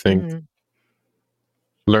again. I think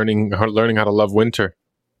learning how to love winter,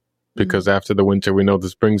 because after the winter, we know the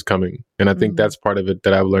spring's coming. And I think that's part of it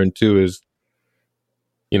that I've learned too is,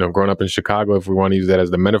 you know, growing up in Chicago, if we want to use that as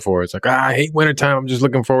the metaphor, it's like, I hate wintertime. I'm just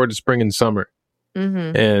looking forward to spring and summer.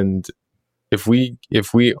 And if we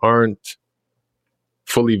aren't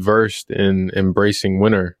fully versed in embracing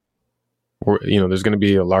winter, you know, there's going to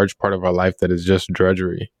be a large part of our life that is just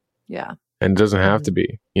drudgery. And it doesn't have to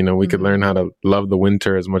be. You know, we could learn how to love the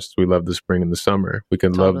winter as much as we love the spring and the summer. We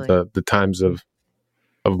can love the times of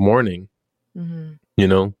mourning. You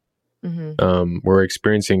know, we're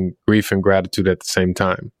experiencing grief and gratitude at the same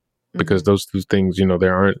time, because those two things, you know, they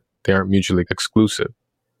aren't mutually exclusive.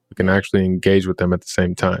 We can actually engage with them at the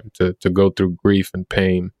same time, to go through grief and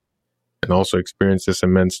pain and also experience this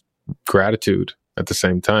immense gratitude at the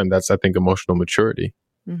same time. That's, I think, emotional maturity.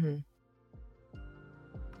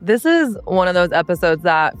 This is one of those episodes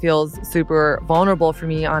that feels super vulnerable for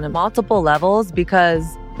me on multiple levels, because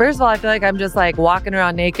first of all, I feel like I'm just like walking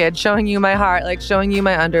around naked, showing you my heart, like showing you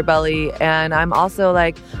my underbelly. And I'm also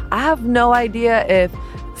like, I have no idea if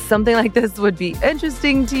something like this would be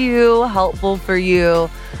interesting to you, helpful for you.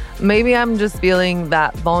 Maybe I'm just feeling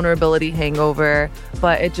that vulnerability hangover,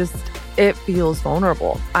 but it feels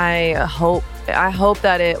vulnerable. I hope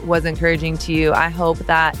that it was encouraging to you. I hope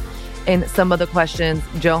that in some of the questions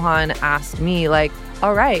Johan asked me, like,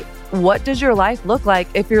 all right, what does your life look like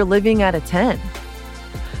if you're living at a 10?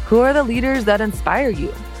 Who are the leaders that inspire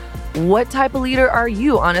you? What type of leader are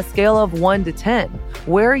you on a scale of 1 to 10?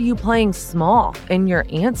 Where are you playing small in your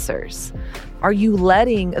answers? Are you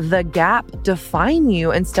letting the gap define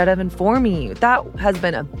you instead of informing you? That has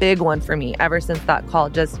been a big one for me ever since that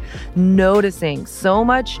call. Just noticing. So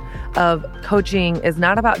much of coaching is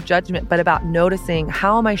not about judgment, but about noticing,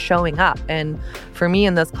 how am I showing up? And for me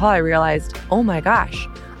in this call, I realized, oh my gosh,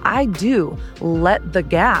 I do let the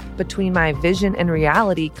gap between my vision and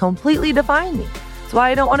reality completely define me. That's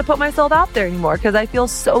why I don't want to put myself out there anymore, because I feel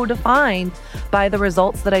so defined by the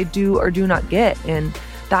results that I do or do not get. And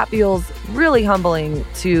that feels really humbling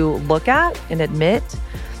to look at and admit.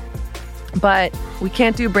 But we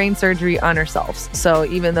can't do brain surgery on ourselves. So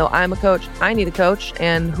even though I'm a coach, I need a coach.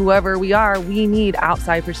 And whoever we are, we need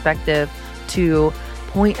outside perspective to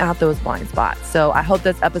point out those blind spots. So I hope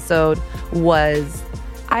this episode was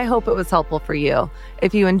helpful for you.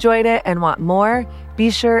 If you enjoyed it and want more, be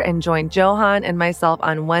sure and join Johan and myself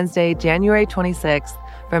on Wednesday, January 26th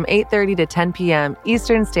from 8:30 to 10 p.m.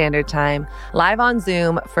 Eastern Standard Time, live on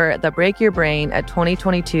Zoom for the Break Your Brain, a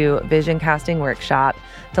 2022 vision casting workshop.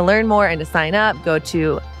 To learn more and to sign up, go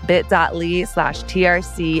to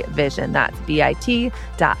bit.ly/TRC Vision. That's bit.ly/TRC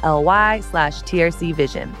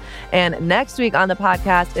Vision. And next week on the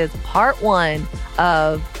podcast is part 1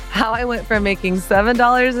 of how I went from making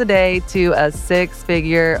 $7 a day to a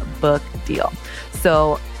 6-figure book deal.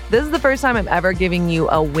 So this is the first time I'm ever giving you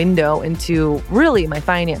a window into really my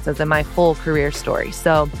finances and my full career story.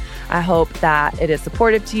 So I hope that it is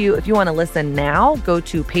supportive to you. If you want to listen now, go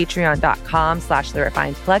to patreon.com/The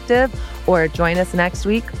Refined Collective or join us next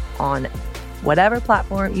week on whatever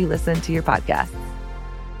platform you listen to your podcast.